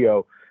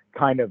studio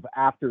kind of,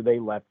 after they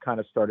left, kind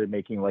of started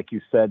making, like you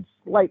said,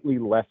 slightly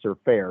lesser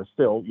fare.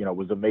 Still,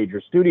 was a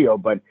major studio,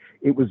 but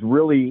it was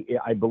really,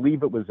 I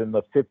believe it was in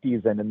the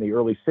 50s and in the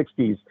early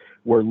 60s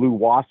where Lew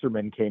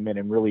Wasserman came in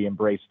and really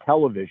embraced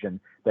television,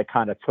 that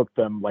kind of took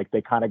them, like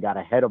they kind of got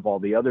ahead of all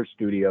the other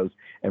studios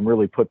and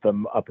really put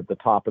them up at the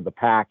top of the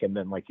pack. And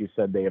then, like you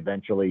said, they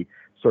eventually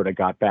sort of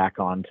got back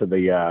onto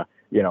the,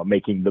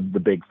 making the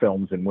big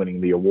films and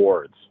winning the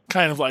awards.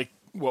 Kind of like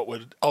what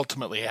would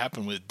ultimately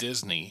happen with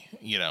Disney,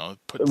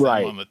 put them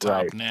on the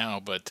top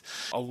now, but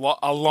a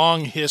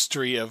long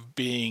history of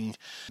being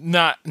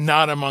not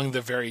among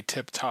the very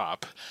tip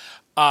top.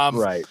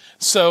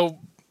 So,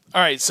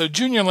 all right. So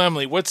Junior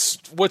Laemmle,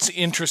 what's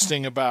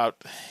interesting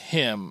about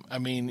him? I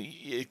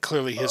mean,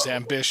 clearly his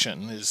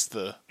ambition is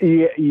the...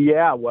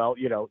 Yeah. Well,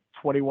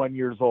 21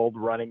 years old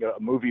running a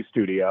movie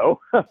studio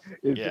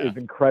is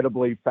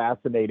incredibly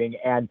fascinating.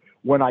 And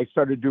when I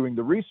started doing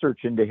the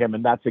research into him,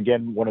 and that's,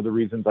 again, one of the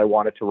reasons I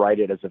wanted to write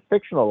it as a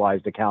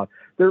fictionalized account,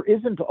 there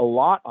isn't a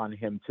lot on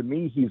him. To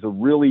me, he's a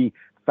really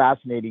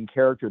fascinating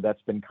character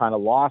that's been kind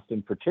of lost.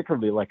 And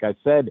particularly, like I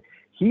said,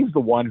 he's the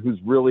one who's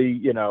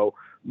really,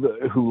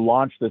 who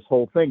launched this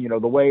whole thing. The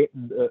way,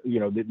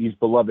 these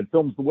beloved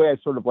films, the way I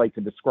sort of like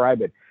to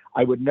describe it,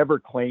 I would never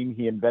claim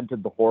he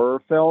invented the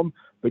horror film,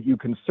 but you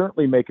can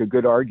certainly make a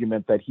good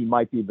argument that he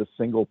might be the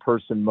single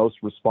person most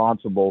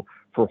responsible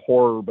for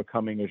horror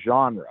becoming a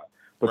genre.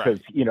 Because,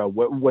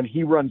 when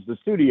he runs the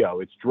studio,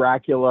 it's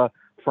Dracula,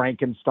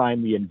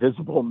 Frankenstein, The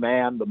Invisible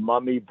Man, The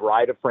Mummy,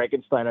 Bride of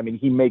Frankenstein. I mean,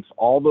 he makes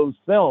all those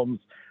films,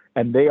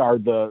 and they are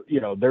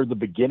they're the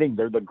beginning,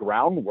 they're the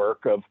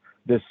groundwork of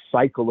this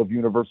cycle of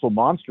Universal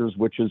monsters,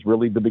 which is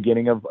really the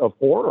beginning of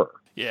horror.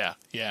 Yeah.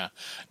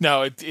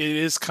 No, it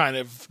is kind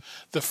of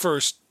the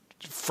first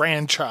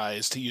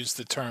franchise, to use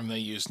the term they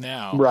use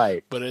now.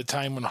 Right. But at a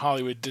time when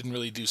Hollywood didn't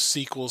really do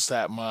sequels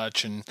that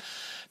much and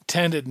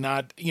tended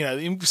not,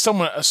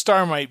 a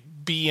star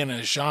might be in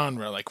a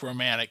genre like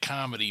romantic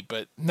comedy,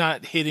 but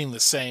not hitting the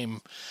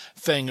same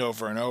thing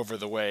over and over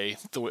the way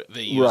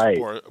they use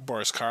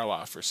Boris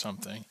Karloff or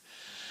something.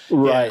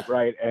 Right.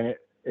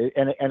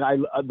 And I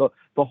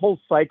the whole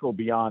cycle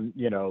beyond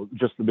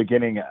just the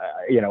beginning,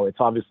 it's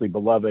obviously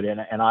beloved,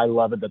 and I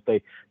love it that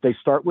they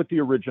start with the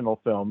original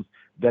films,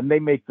 then they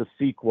make the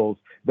sequels,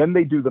 then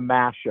they do the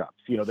mashups.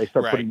 They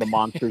start putting the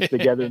monsters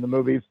together in the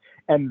movies,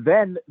 and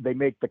then they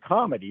make the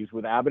comedies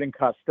with Abbott and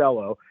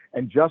Costello.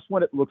 And just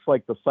when it looks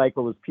like the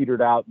cycle has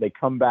petered out, they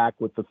come back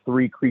with the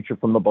 3 Creature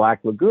from the Black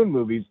Lagoon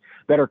movies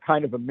that are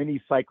kind of a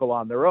mini cycle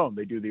on their own.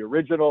 They do the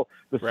original,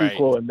 the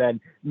sequel, and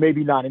then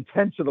maybe not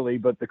intentionally,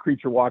 but The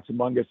Creature Walks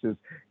Among Us is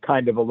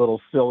kind of a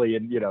little silly,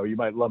 and you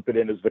might lump it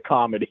in as the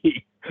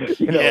comedy, at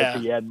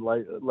the end,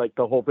 like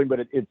the whole thing.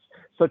 But it's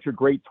such a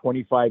great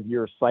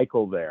 25-year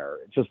cycle there.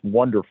 It's just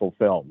wonderful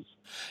films.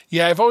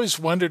 Yeah, I've always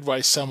wondered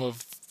why some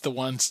of the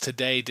ones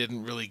today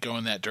didn't really go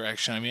in that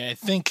direction. I mean, I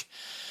think,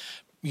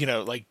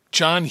 like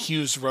John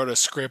Hughes wrote a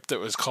script that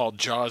was called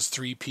Jaws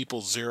 3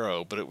 People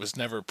 0, but it was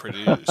never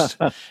produced.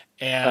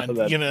 And,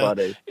 That's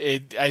funny.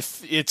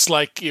 It's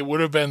like it would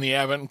have been the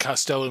Abbott and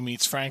Costello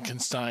meets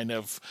Frankenstein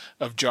of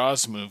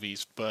Jaws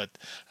movies, but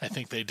I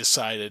think they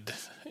decided,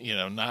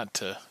 not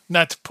to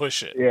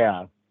push it.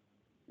 Yeah.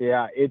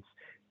 It's,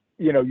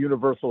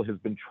 Universal has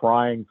been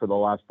trying for the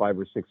last 5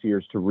 or 6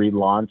 years to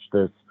relaunch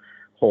this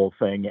whole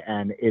thing.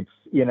 And it's,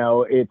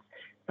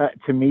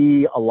 to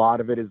me, a lot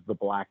of it is the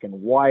black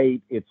and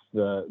white. It's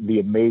the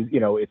amazing,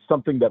 it's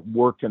something that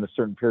worked in a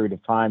certain period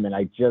of time. And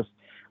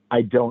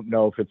I don't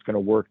know if it's going to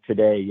work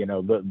today.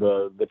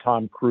 The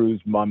Tom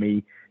Cruise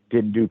Mummy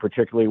didn't do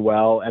particularly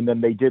well. And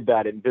then they did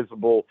that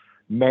Invisible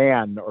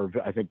Man, or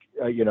I think,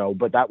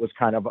 but that was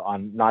kind of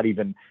on, not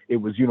even, it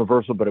was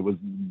Universal, but it was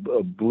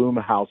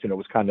Blumhouse, it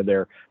was kind of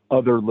their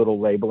other little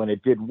label, and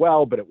it did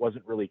well, but it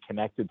wasn't really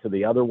connected to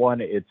the other one.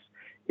 It's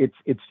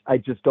I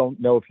just don't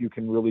know if you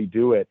can really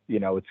do it.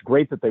 It's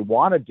great that they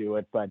want to do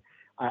it, but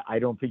I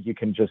don't think you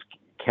can just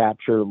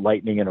capture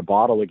lightning in a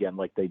bottle again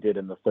like they did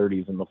in the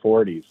 30s and the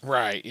 40s.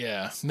 Right,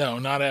 yeah. No,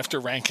 not after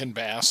Rankin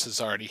Bass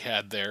has already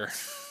had their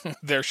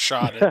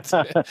shot at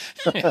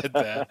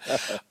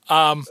that.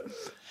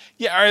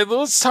 Yeah, all right,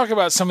 let's talk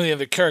about some of the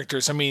other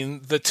characters. I mean,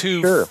 the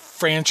two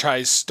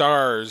franchise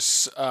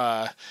stars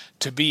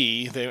to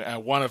be,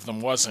 one of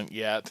them wasn't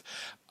yet,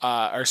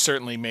 are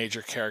certainly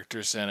major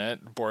characters in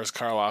it, Boris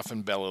Karloff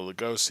and Bela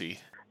Lugosi.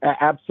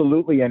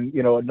 Absolutely, and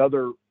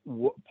another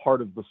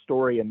part of the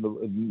story, and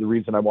the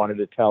reason I wanted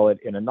to tell it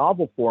in a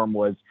novel form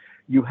was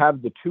you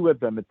have the two of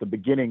them at the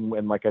beginning,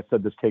 and like I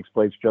said, this takes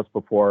place just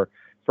before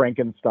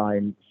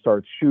Frankenstein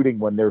starts shooting,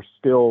 when they're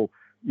still,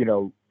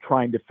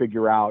 trying to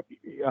figure out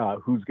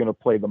who's going to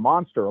play the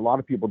monster. A lot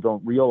of people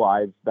don't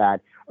realize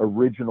that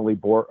originally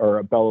Bela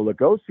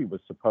Lugosi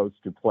was supposed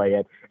to play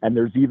it, and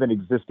there's even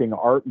existing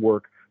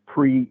artwork,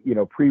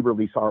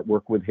 pre-release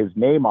artwork with his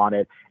name on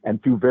it,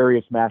 and through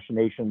various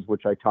machinations,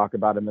 which I talk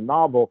about in the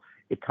novel,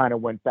 it kind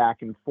of went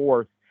back and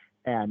forth,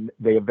 and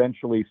they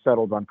eventually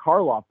settled on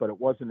Karloff, but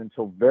it wasn't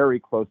until very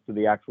close to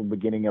the actual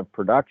beginning of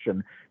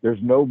production. There's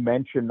no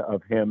mention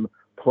of him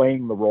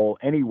playing the role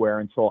anywhere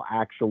until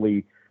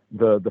actually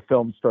the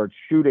film starts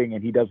shooting,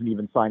 and he doesn't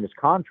even sign his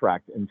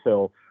contract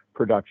until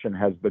production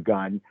has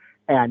begun.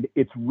 And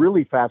it's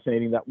really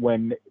fascinating that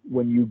when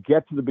you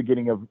get to the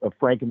beginning of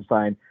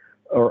Frankenstein,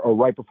 or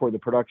right before the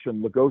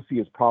production, Lugosi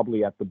is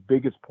probably at the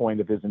biggest point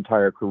of his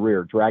entire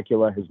career.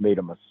 Dracula has made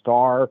him a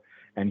star,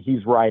 and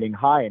he's riding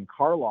high, and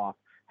Karloff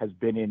has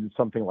been in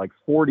something like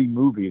 40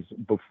 movies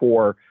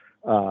before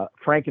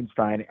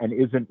Frankenstein and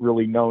isn't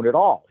really known at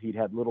all. He'd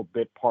had little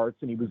bit parts,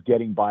 and he was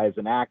getting by as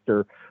an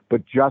actor,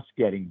 but just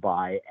getting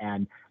by.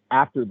 And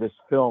after this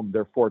film,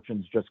 their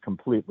fortunes just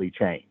completely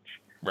change.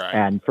 Right.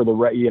 And for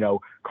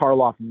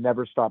Karloff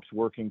never stops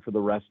working for the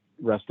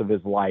rest of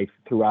his life,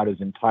 throughout his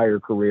entire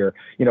career,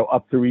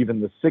 up through even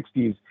the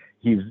 60s.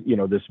 He's,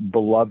 this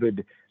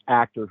beloved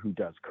actor who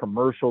does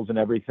commercials and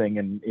everything.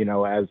 And,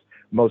 as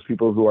most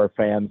people who are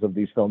fans of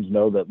these films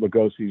know, that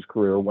Lugosi's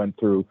career went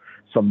through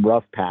some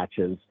rough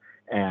patches,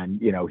 and,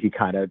 he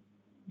kind of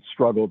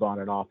struggled on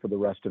and off for the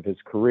rest of his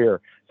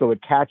career. So it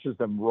catches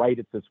them right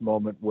at this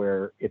moment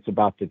where it's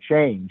about to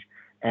change.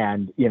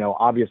 And,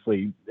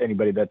 obviously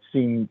anybody that's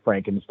seen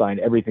Frankenstein,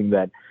 everything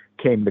that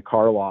came to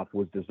Karloff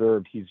was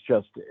deserved. He's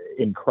just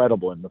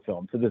incredible in the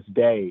film. To this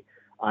day,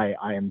 I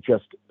am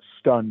just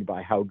stunned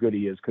by how good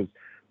he is, because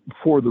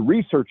for the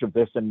research of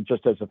this, and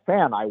just as a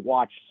fan, I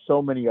watched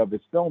so many of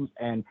his films,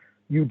 and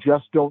you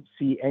just don't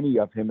see any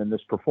of him in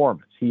this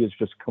performance. He is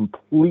just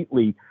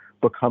completely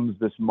becomes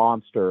this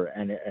monster,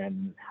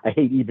 and I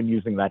hate even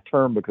using that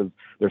term because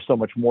there's so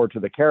much more to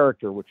the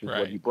character, which is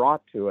what he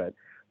brought to it.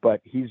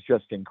 But he's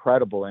just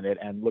incredible in it.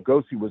 And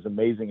Lugosi was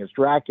amazing as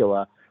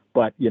Dracula,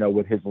 but,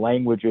 with his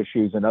language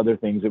issues and other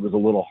things, it was a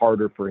little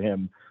harder for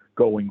him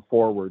going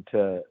forward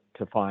to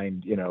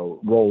find,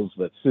 roles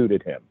that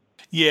suited him.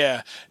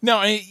 Yeah. No,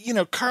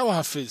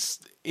 Karloff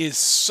is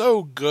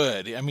so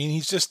good. I mean,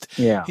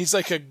 he's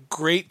like a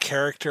great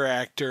character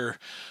actor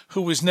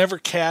who was never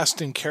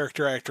cast in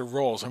character actor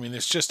roles. I mean,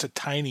 there's just a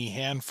tiny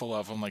handful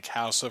of them, like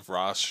House of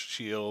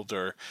Rothschild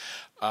or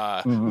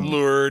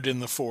Lured in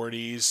the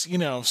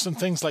 40s, some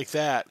things like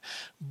that.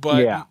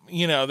 But,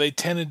 they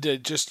tended to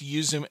just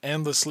use him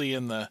endlessly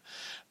in the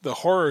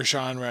horror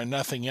genre and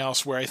nothing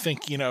else, where I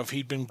think, if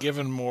he'd been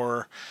given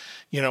more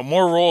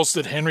roles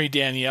that Henry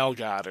Daniell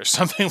got or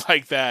something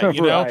like that,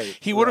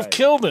 he would have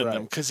killed in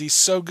them, because he's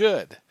so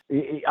good.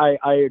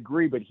 I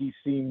agree, but he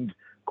seemed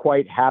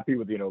quite happy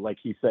with, like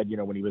he said,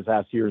 when he was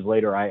asked years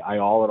later, I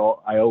owe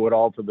it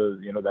all to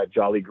the, that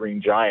Jolly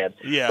Green Giant,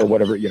 or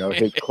whatever,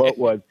 his quote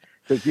was.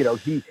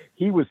 Because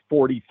he was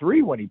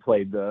 43 when he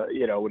played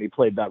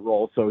that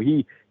role, so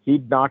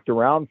he'd knocked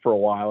around for a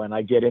while. And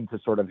I get into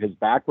sort of his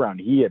background.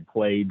 He had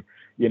played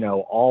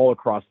all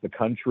across the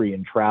country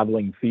in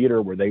traveling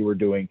theater where they were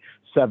doing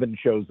 7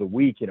 shows a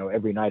week,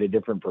 every night a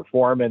different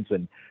performance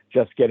and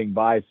just getting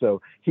by.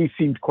 So he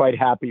seemed quite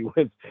happy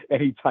with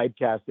any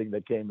typecasting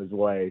that came his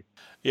way.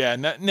 Yeah.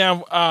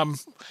 Now,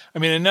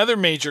 another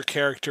major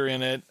character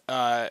in it,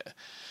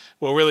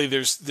 really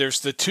there's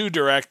the 2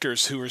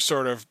 directors who are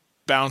sort of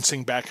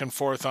bouncing back and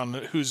forth on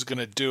who's going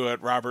to do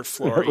it, Robert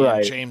Florey right.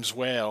 and James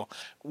Whale.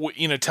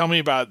 Tell me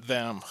about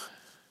them.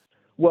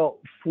 Well,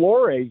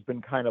 Flore's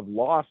been kind of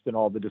lost in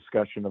all the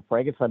discussion of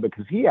Frankenstein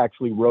because he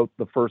actually wrote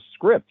the first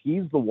script.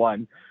 He's the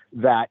one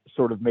that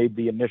sort of made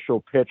the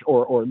initial pitch,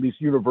 or at least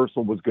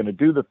Universal was going to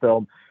do the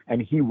film,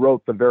 and he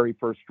wrote the very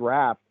first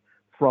draft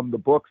from the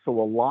book.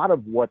 So a lot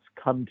of what's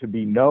come to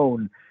be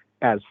known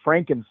as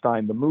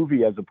Frankenstein, the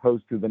movie, as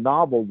opposed to the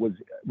novel,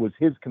 was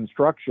his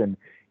construction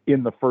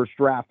in the first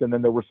draft. And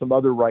then there were some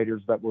other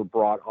writers that were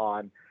brought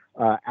on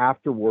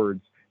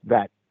afterwards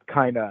that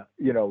kind of,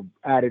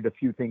 added a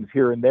few things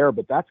here and there,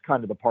 but that's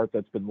kind of the part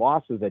that's been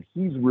lost, is that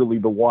he's really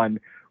the one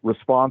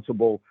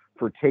responsible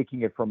for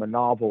taking it from a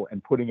novel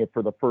and putting it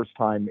for the first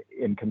time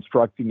in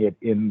constructing it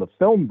in the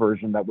film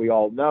version that we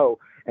all know.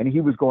 And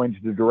he was going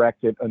to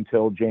direct it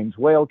until James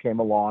Whale came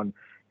along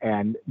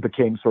and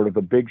became sort of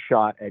a big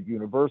shot at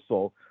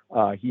Universal.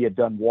 He had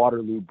done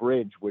Waterloo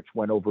Bridge, which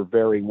went over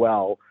very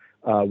well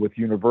with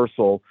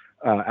Universal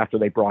after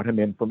they brought him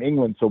in from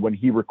England. So when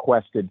he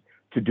requested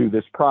to do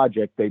this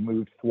project, they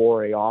moved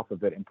Florey off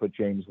of it and put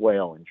James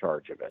Whale in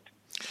charge of it.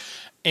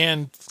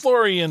 And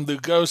Florey and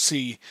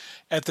Lugosi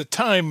at the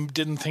time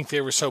didn't think they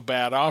were so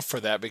bad off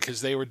for that,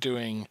 because they were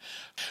doing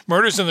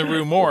Murders in the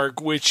Rue Morgue,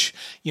 which,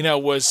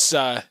 was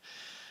to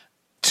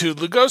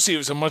Lugosi, it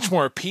was a much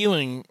more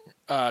appealing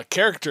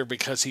character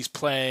because he's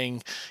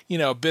playing,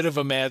 a bit of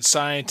a mad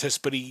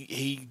scientist, but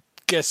he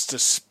gets to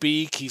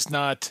speak. He's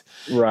not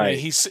right.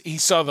 He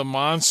saw the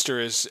monster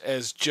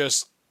as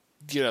just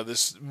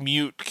this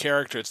mute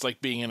character. It's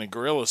like being in a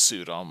gorilla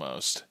suit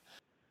almost.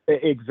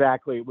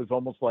 Exactly. It was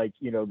almost like,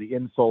 the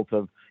insult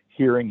of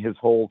hearing his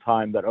whole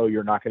time that, oh,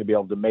 you're not going to be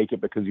able to make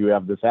it because you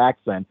have this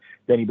accent.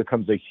 Then he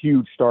becomes a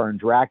huge star in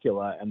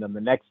Dracula. And then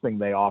the next thing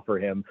they offer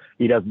him,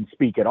 he doesn't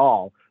speak at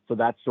all. So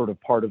that's sort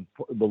of part of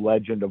the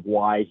legend of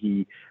why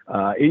he,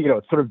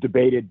 it's sort of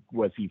debated,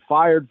 was he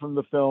fired from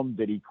the film?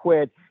 Did he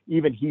quit?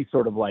 Even he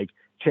sort of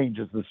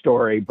changes the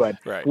story, but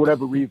right. For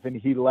whatever reason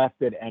he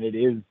left it, and it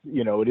is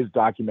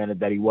documented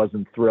that he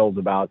wasn't thrilled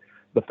about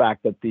the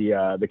fact that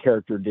the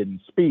character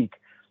didn't speak.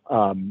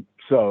 That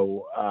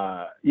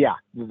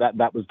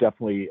was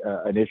definitely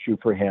an issue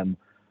for him.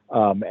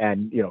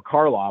 And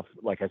Karloff,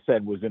 like I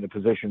said, was in a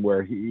position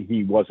where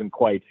he wasn't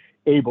quite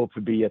able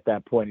to be at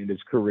that point in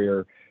his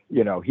career.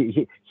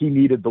 He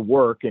needed the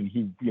work, and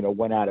he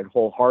went at it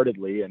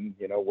wholeheartedly, and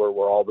we're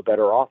all the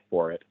better off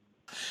for it.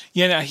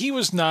 Yeah, now he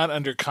was not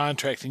under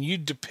contract, and you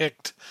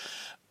depict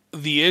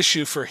the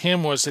issue for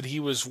him was that he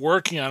was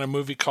working on a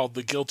movie called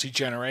The Guilty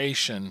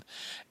Generation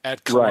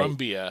at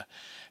Columbia,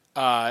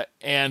 right.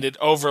 And it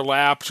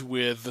overlapped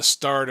with the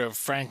start of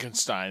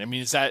Frankenstein. I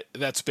mean,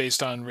 that's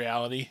based on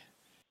reality?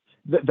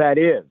 That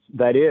is.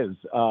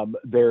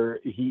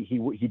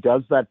 He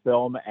does that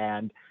film,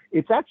 and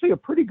it's actually a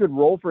pretty good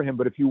role for him.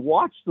 But if you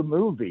watch the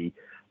movie,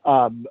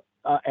 and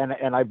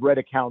I've read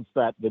accounts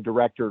that the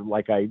director,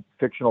 like I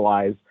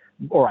fictionalize,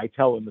 or I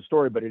tell in the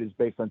story, but it is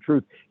based on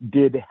truth,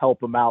 did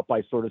help him out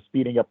by sort of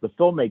speeding up the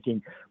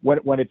filmmaking.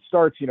 When it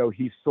starts,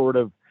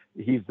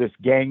 he's this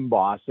gang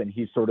boss, and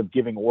he's sort of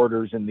giving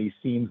orders in these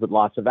scenes with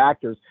lots of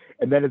actors.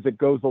 And then as it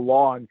goes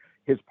along,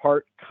 his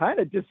part kind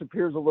of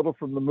disappears a little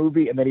from the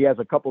movie, and then he has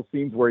a couple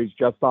scenes where he's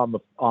just on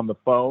the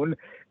phone,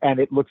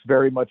 and it looks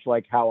very much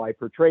like how I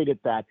portrayed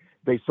it, that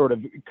they sort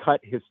of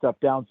cut his stuff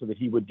down so that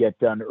he would get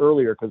done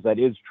earlier, because that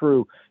is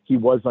true. He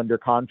was under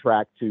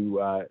contract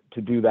to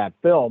do that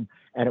film,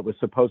 and it was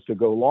supposed to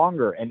go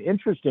longer. And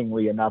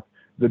interestingly enough,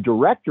 the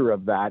director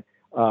of that,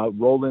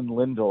 Roland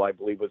Lindell, I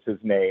believe was his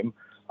name,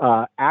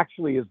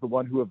 actually is the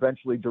one who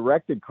eventually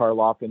directed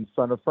Karloff in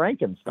Son of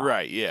Frankenstein.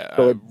 Right, yeah.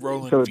 So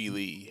Roland V.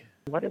 Lee.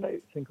 Why did I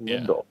think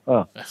Lindell?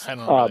 I don't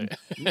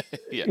know.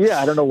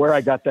 Yeah, I don't know where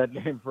I got that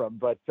name from,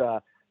 but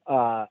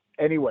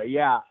anyway,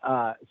 yeah.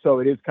 So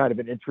it is kind of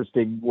an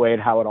interesting way at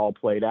how it all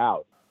played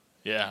out.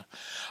 Yeah.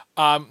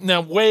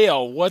 Now,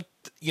 Whale,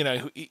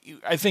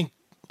 I think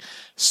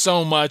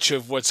so much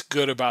of what's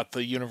good about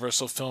the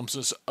Universal films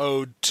is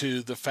owed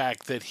to the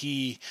fact that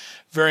he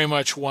very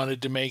much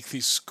wanted to make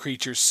these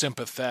creatures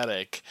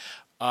sympathetic.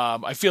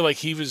 I feel like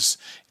he was,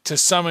 to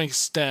some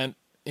extent,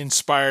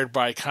 inspired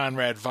by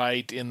Conrad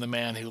Veidt in The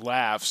Man Who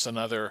Laughs,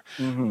 another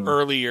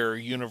earlier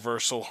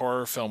Universal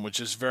horror film,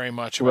 which is very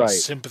much about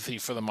sympathy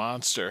for the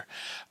monster.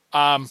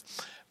 Tell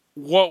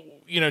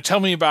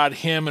me about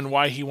him and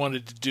why he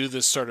wanted to do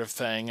this sort of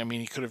thing. I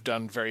mean, he could have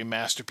done very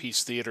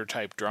masterpiece theater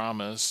type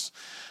dramas.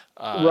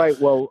 Right.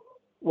 Well,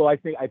 I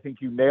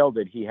think you nailed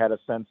it. He had a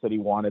sense that he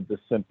wanted the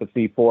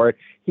sympathy for it.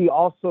 He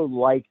also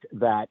liked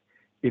that,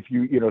 if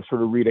you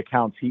sort of read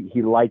accounts,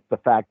 he liked the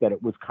fact that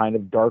it was kind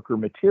of darker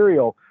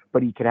material,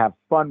 but he could have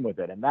fun with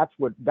it. And that's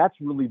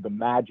really the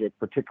magic,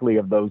 particularly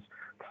of those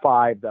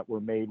 5 that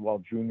were made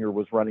while Junior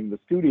was running the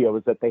studio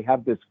is that they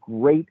have this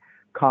great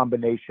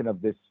combination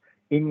of this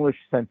English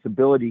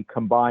sensibility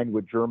combined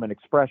with German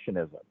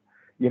expressionism.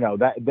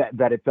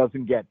 That it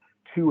doesn't get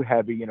too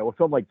heavy. A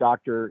film like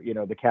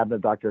The Cabinet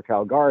of Dr.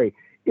 Caligari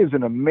is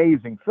an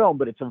amazing film,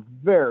 but it's a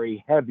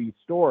very heavy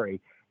story.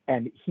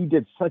 And he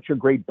did such a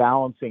great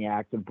balancing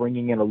act of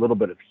bringing in a little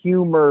bit of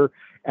humor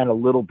and a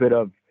little bit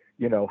of,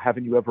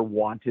 haven't you ever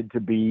wanted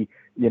to be,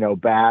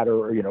 bad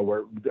or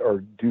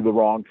do the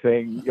wrong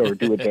thing or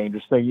do a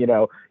dangerous thing?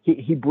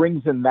 He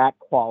brings in that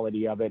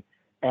quality of it,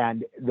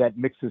 and that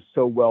mixes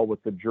so well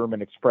with the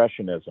German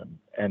expressionism.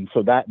 And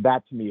so that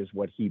to me is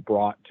what he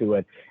brought to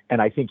it.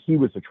 And I think he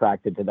was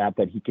attracted to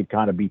that he could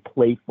kind of be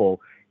playful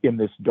in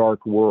this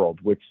dark world,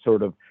 which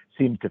sort of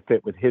seemed to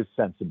fit with his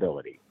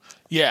sensibility.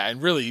 Yeah,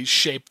 and really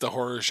shaped the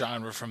horror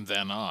genre from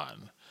then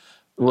on.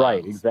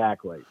 Right,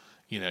 exactly.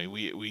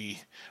 We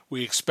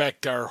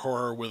expect our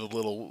horror with a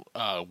little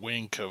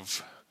wink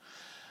of,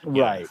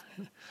 right.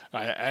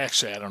 I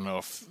don't know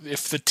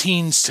if the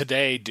teens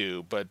today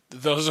do, but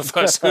those of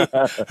us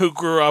who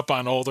grew up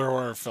on older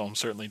horror films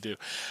certainly do.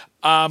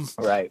 Right.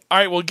 All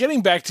right. Well,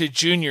 getting back to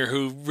Junior,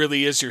 who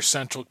really is your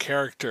central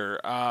character.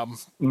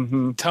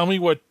 Tell me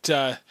what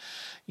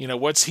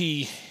what's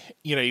he?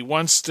 He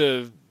wants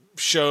to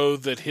show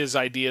that his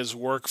ideas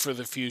work for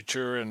the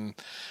future, and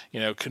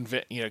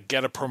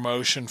get a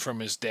promotion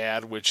from his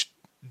dad, which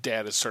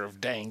Dad is sort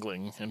of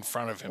dangling in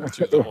front of him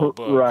through the whole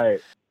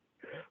book.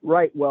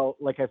 Right. Well,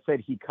 like I said,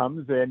 he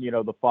comes in,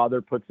 the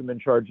father puts him in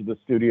charge of the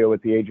studio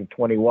at the age of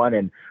 21.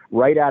 And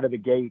right out of the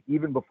gate,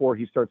 even before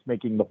he starts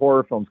making the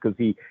horror films, because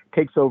he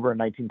takes over in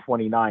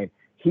 1929,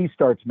 he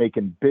starts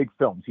making big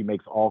films. He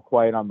makes All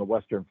Quiet on the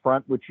Western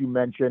Front, which you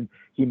mentioned.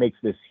 He makes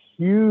this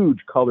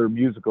huge color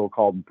musical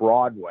called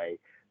Broadway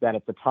that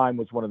at the time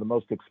was one of the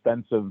most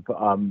expensive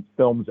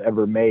films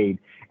ever made.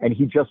 And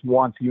he just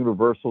wants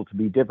Universal to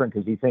be different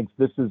because he thinks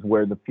this is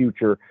where the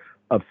future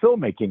of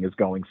filmmaking is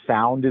going.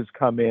 Sound has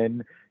come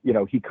in,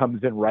 he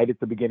comes in right at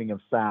the beginning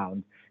of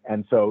sound.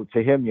 And so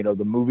to him,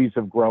 the movies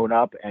have grown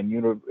up and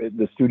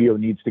the studio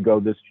needs to go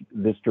this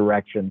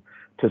direction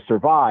to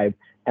survive.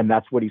 And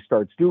that's what he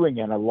starts doing.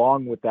 And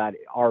along with that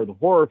are the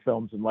horror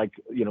films. And like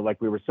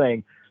we were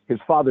saying, his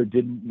father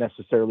didn't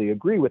necessarily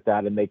agree with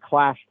that. And they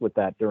clashed with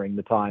that during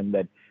the time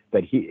that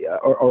he,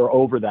 or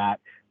over that,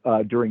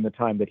 during the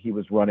time that he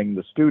was running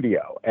the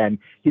studio. And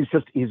he's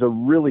a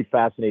really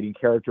fascinating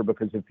character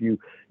because if you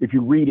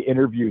read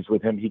interviews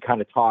with him, he kind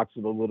of talks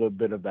with a little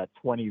bit of that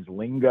 20s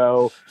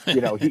lingo.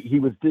 He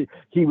was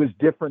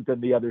different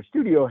than the other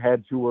studio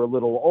heads who were a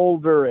little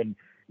older and,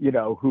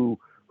 who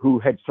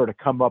had sort of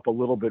come up a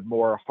little bit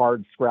more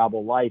hard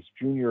scrabble life.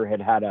 Junior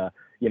had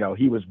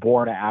he was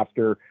born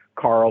after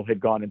Carl had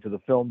gone into the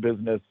film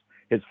business,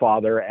 his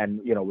father,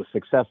 and, was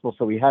successful.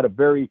 So he had a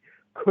very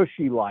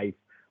cushy life,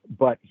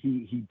 but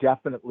he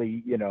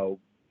definitely,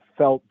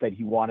 felt that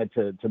he wanted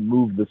to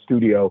move the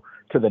studio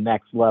to the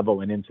next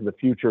level and into the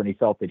future. And he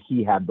felt that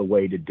he had the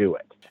way to do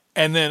it.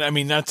 And then,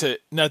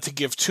 not to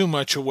give too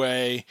much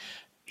away,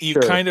 you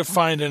Sure. kind of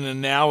find an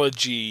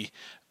analogy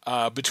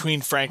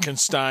between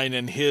Frankenstein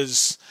and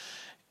his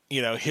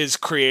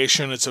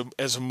creation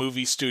as a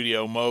movie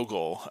studio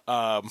mogul.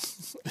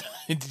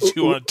 Did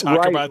you want to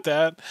talk about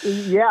that?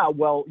 Yeah.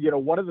 Well,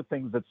 one of the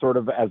things that sort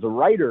of as a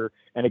writer,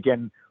 and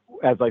again,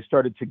 as I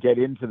started to get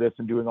into this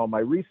and doing all my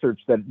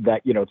research,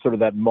 that sort of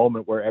that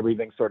moment where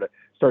everything sort of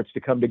starts to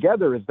come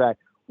together is that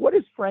what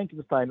is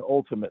Frankenstein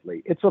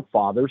ultimately? It's a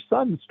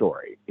father-son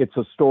story. It's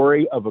a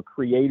story of a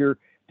creator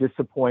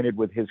disappointed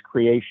with his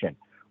creation.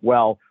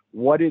 Well,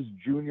 what is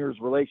Junior's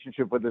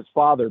relationship with his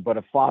father but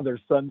a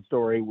father-son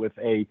story with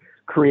a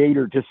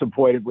creator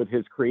disappointed with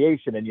his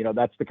creation? And,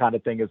 that's the kind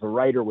of thing as a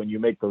writer, when you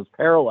make those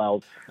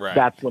parallels, right,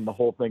 that's when the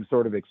whole thing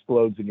sort of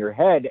explodes in your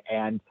head.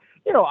 And,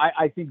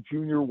 I think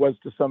Junior was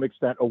to some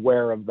extent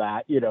aware of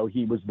that.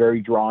 He was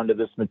very drawn to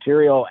this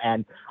material.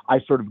 And I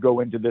sort of go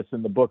into this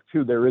in the book,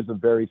 too. There is a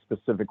very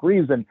specific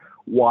reason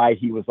why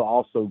he was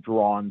also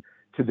drawn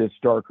to this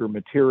darker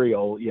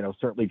material,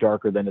 certainly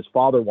darker than his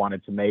father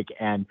wanted to make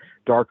and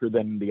darker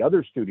than the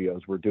other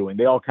studios were doing.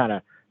 They all kind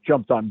of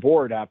jumped on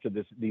board after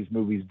these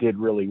movies did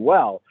really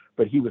well,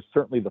 but he was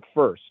certainly the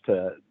first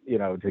to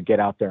get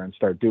out there and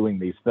start doing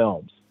these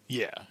films.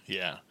 Yeah.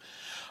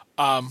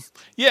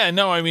 It's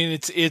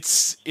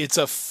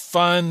a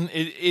fun,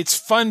 it's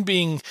fun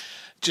being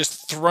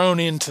just thrown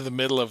into the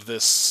middle of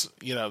this,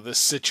 this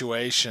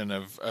situation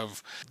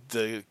of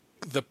the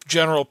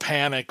general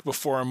panic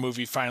before a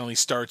movie finally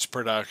starts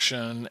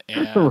production,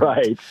 and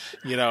right,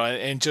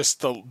 and just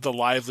the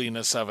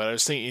liveliness of it. I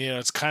was thinking,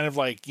 it's kind of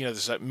like,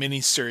 there's that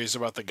mini series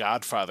about The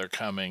Godfather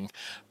coming,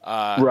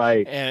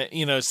 right, and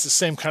it's the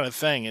same kind of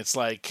thing. It's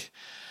like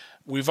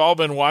we've all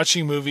been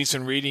watching movies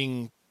and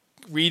reading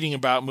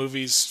about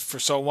movies for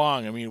so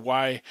long. I mean,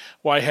 why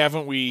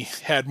haven't we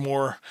had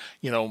more,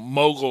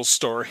 mogul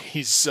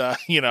stories,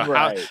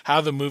 right,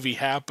 how the movie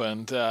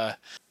happened.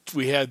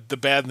 We had The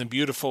Bad and the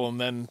Beautiful,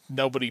 and then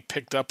nobody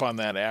picked up on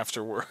that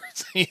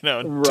afterwards,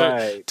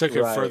 right, took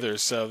it right. further.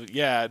 So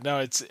yeah,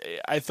 no,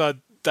 I thought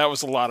that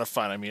was a lot of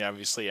fun. I mean,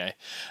 obviously,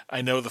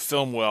 I know the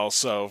film well,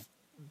 so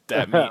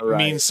that Right.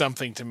 means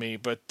something to me.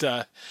 But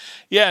I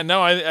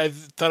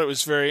thought it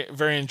was very,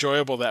 very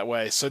enjoyable that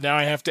way. So now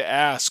I have to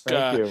ask,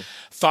 Thank you.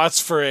 thoughts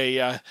for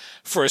a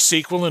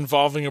sequel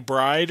involving a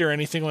bride or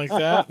anything like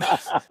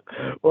that?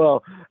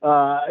 Well,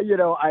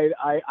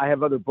 I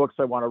have other books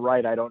I want to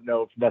write. I don't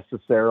know if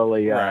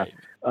necessarily Right.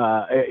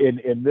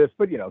 in this,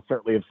 but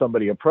certainly if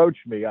somebody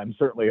approached me, I'm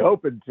certainly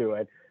open to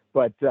it.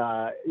 But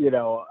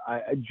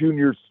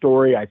Junior's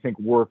story, I think,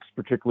 works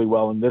particularly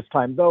well in this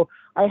time. Though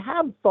I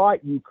have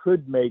thought you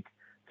could make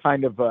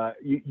kind of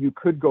you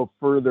could go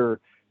further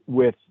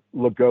with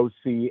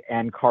Lugosi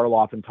and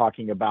Karloff and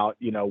talking about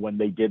when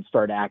they did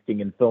start acting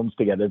in films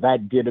together.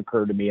 That did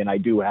occur to me, and I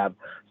do have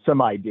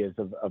some ideas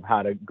of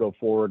how to go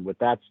forward with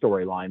that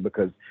storyline,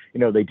 because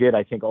they did,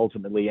 I think,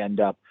 ultimately end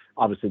up.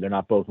 Obviously, they're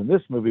not both in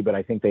this movie, but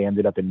I think they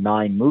ended up in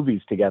 9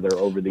 movies together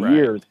over the Right.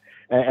 years.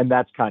 And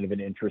that's kind of an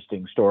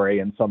interesting story.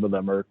 And some of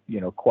them are,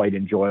 quite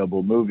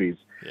enjoyable movies.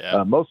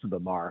 Yeah. Most of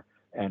them are.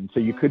 And so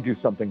you could do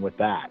something with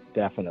that,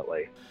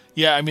 definitely.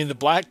 Yeah, I mean, the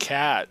Black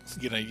Cat,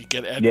 you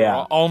get Edward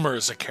Yeah. Ulmer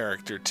as a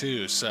character,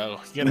 too. So,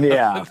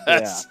 Yeah,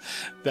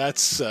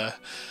 that's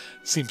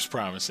seems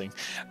promising.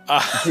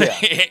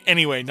 Yeah.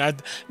 Anyway,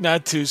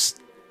 not to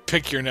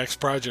pick your next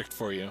project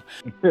for you.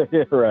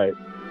 Right.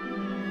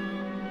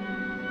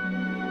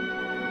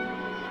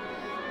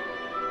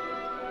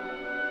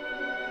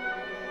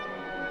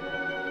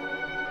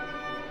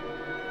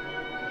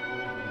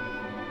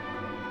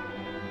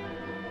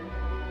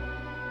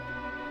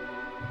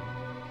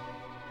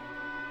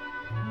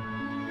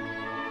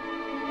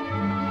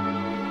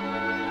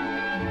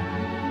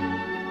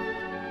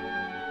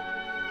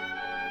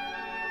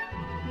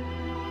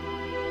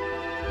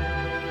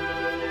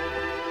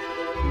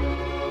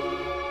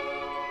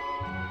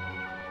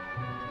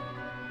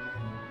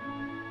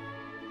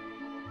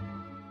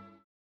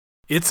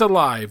 It's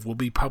Alive will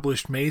be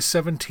published May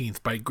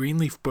 17th by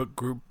Greenleaf Book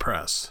Group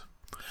Press.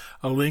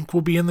 A link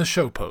will be in the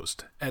show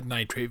post at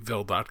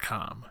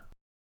nitrateville.com.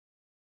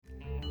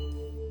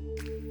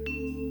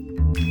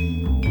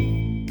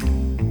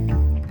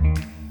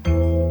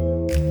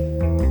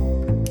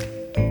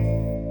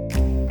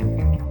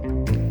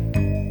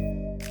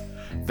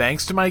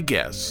 Thanks to my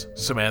guests,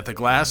 Samantha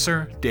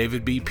Glasser,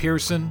 David B.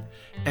 Pearson,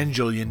 and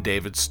Julian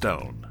David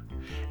Stone,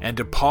 and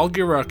to Paul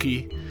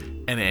Gierke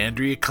and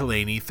Andrea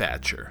Kalani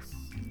Thatcher.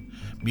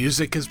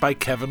 Music is by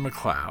Kevin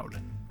MacLeod.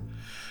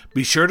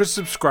 Be sure to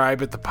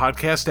subscribe at the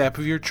podcast app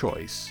of your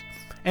choice,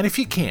 and if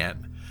you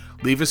can,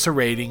 leave us a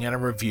rating and a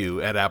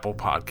review at Apple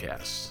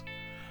Podcasts.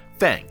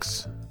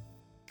 Thanks.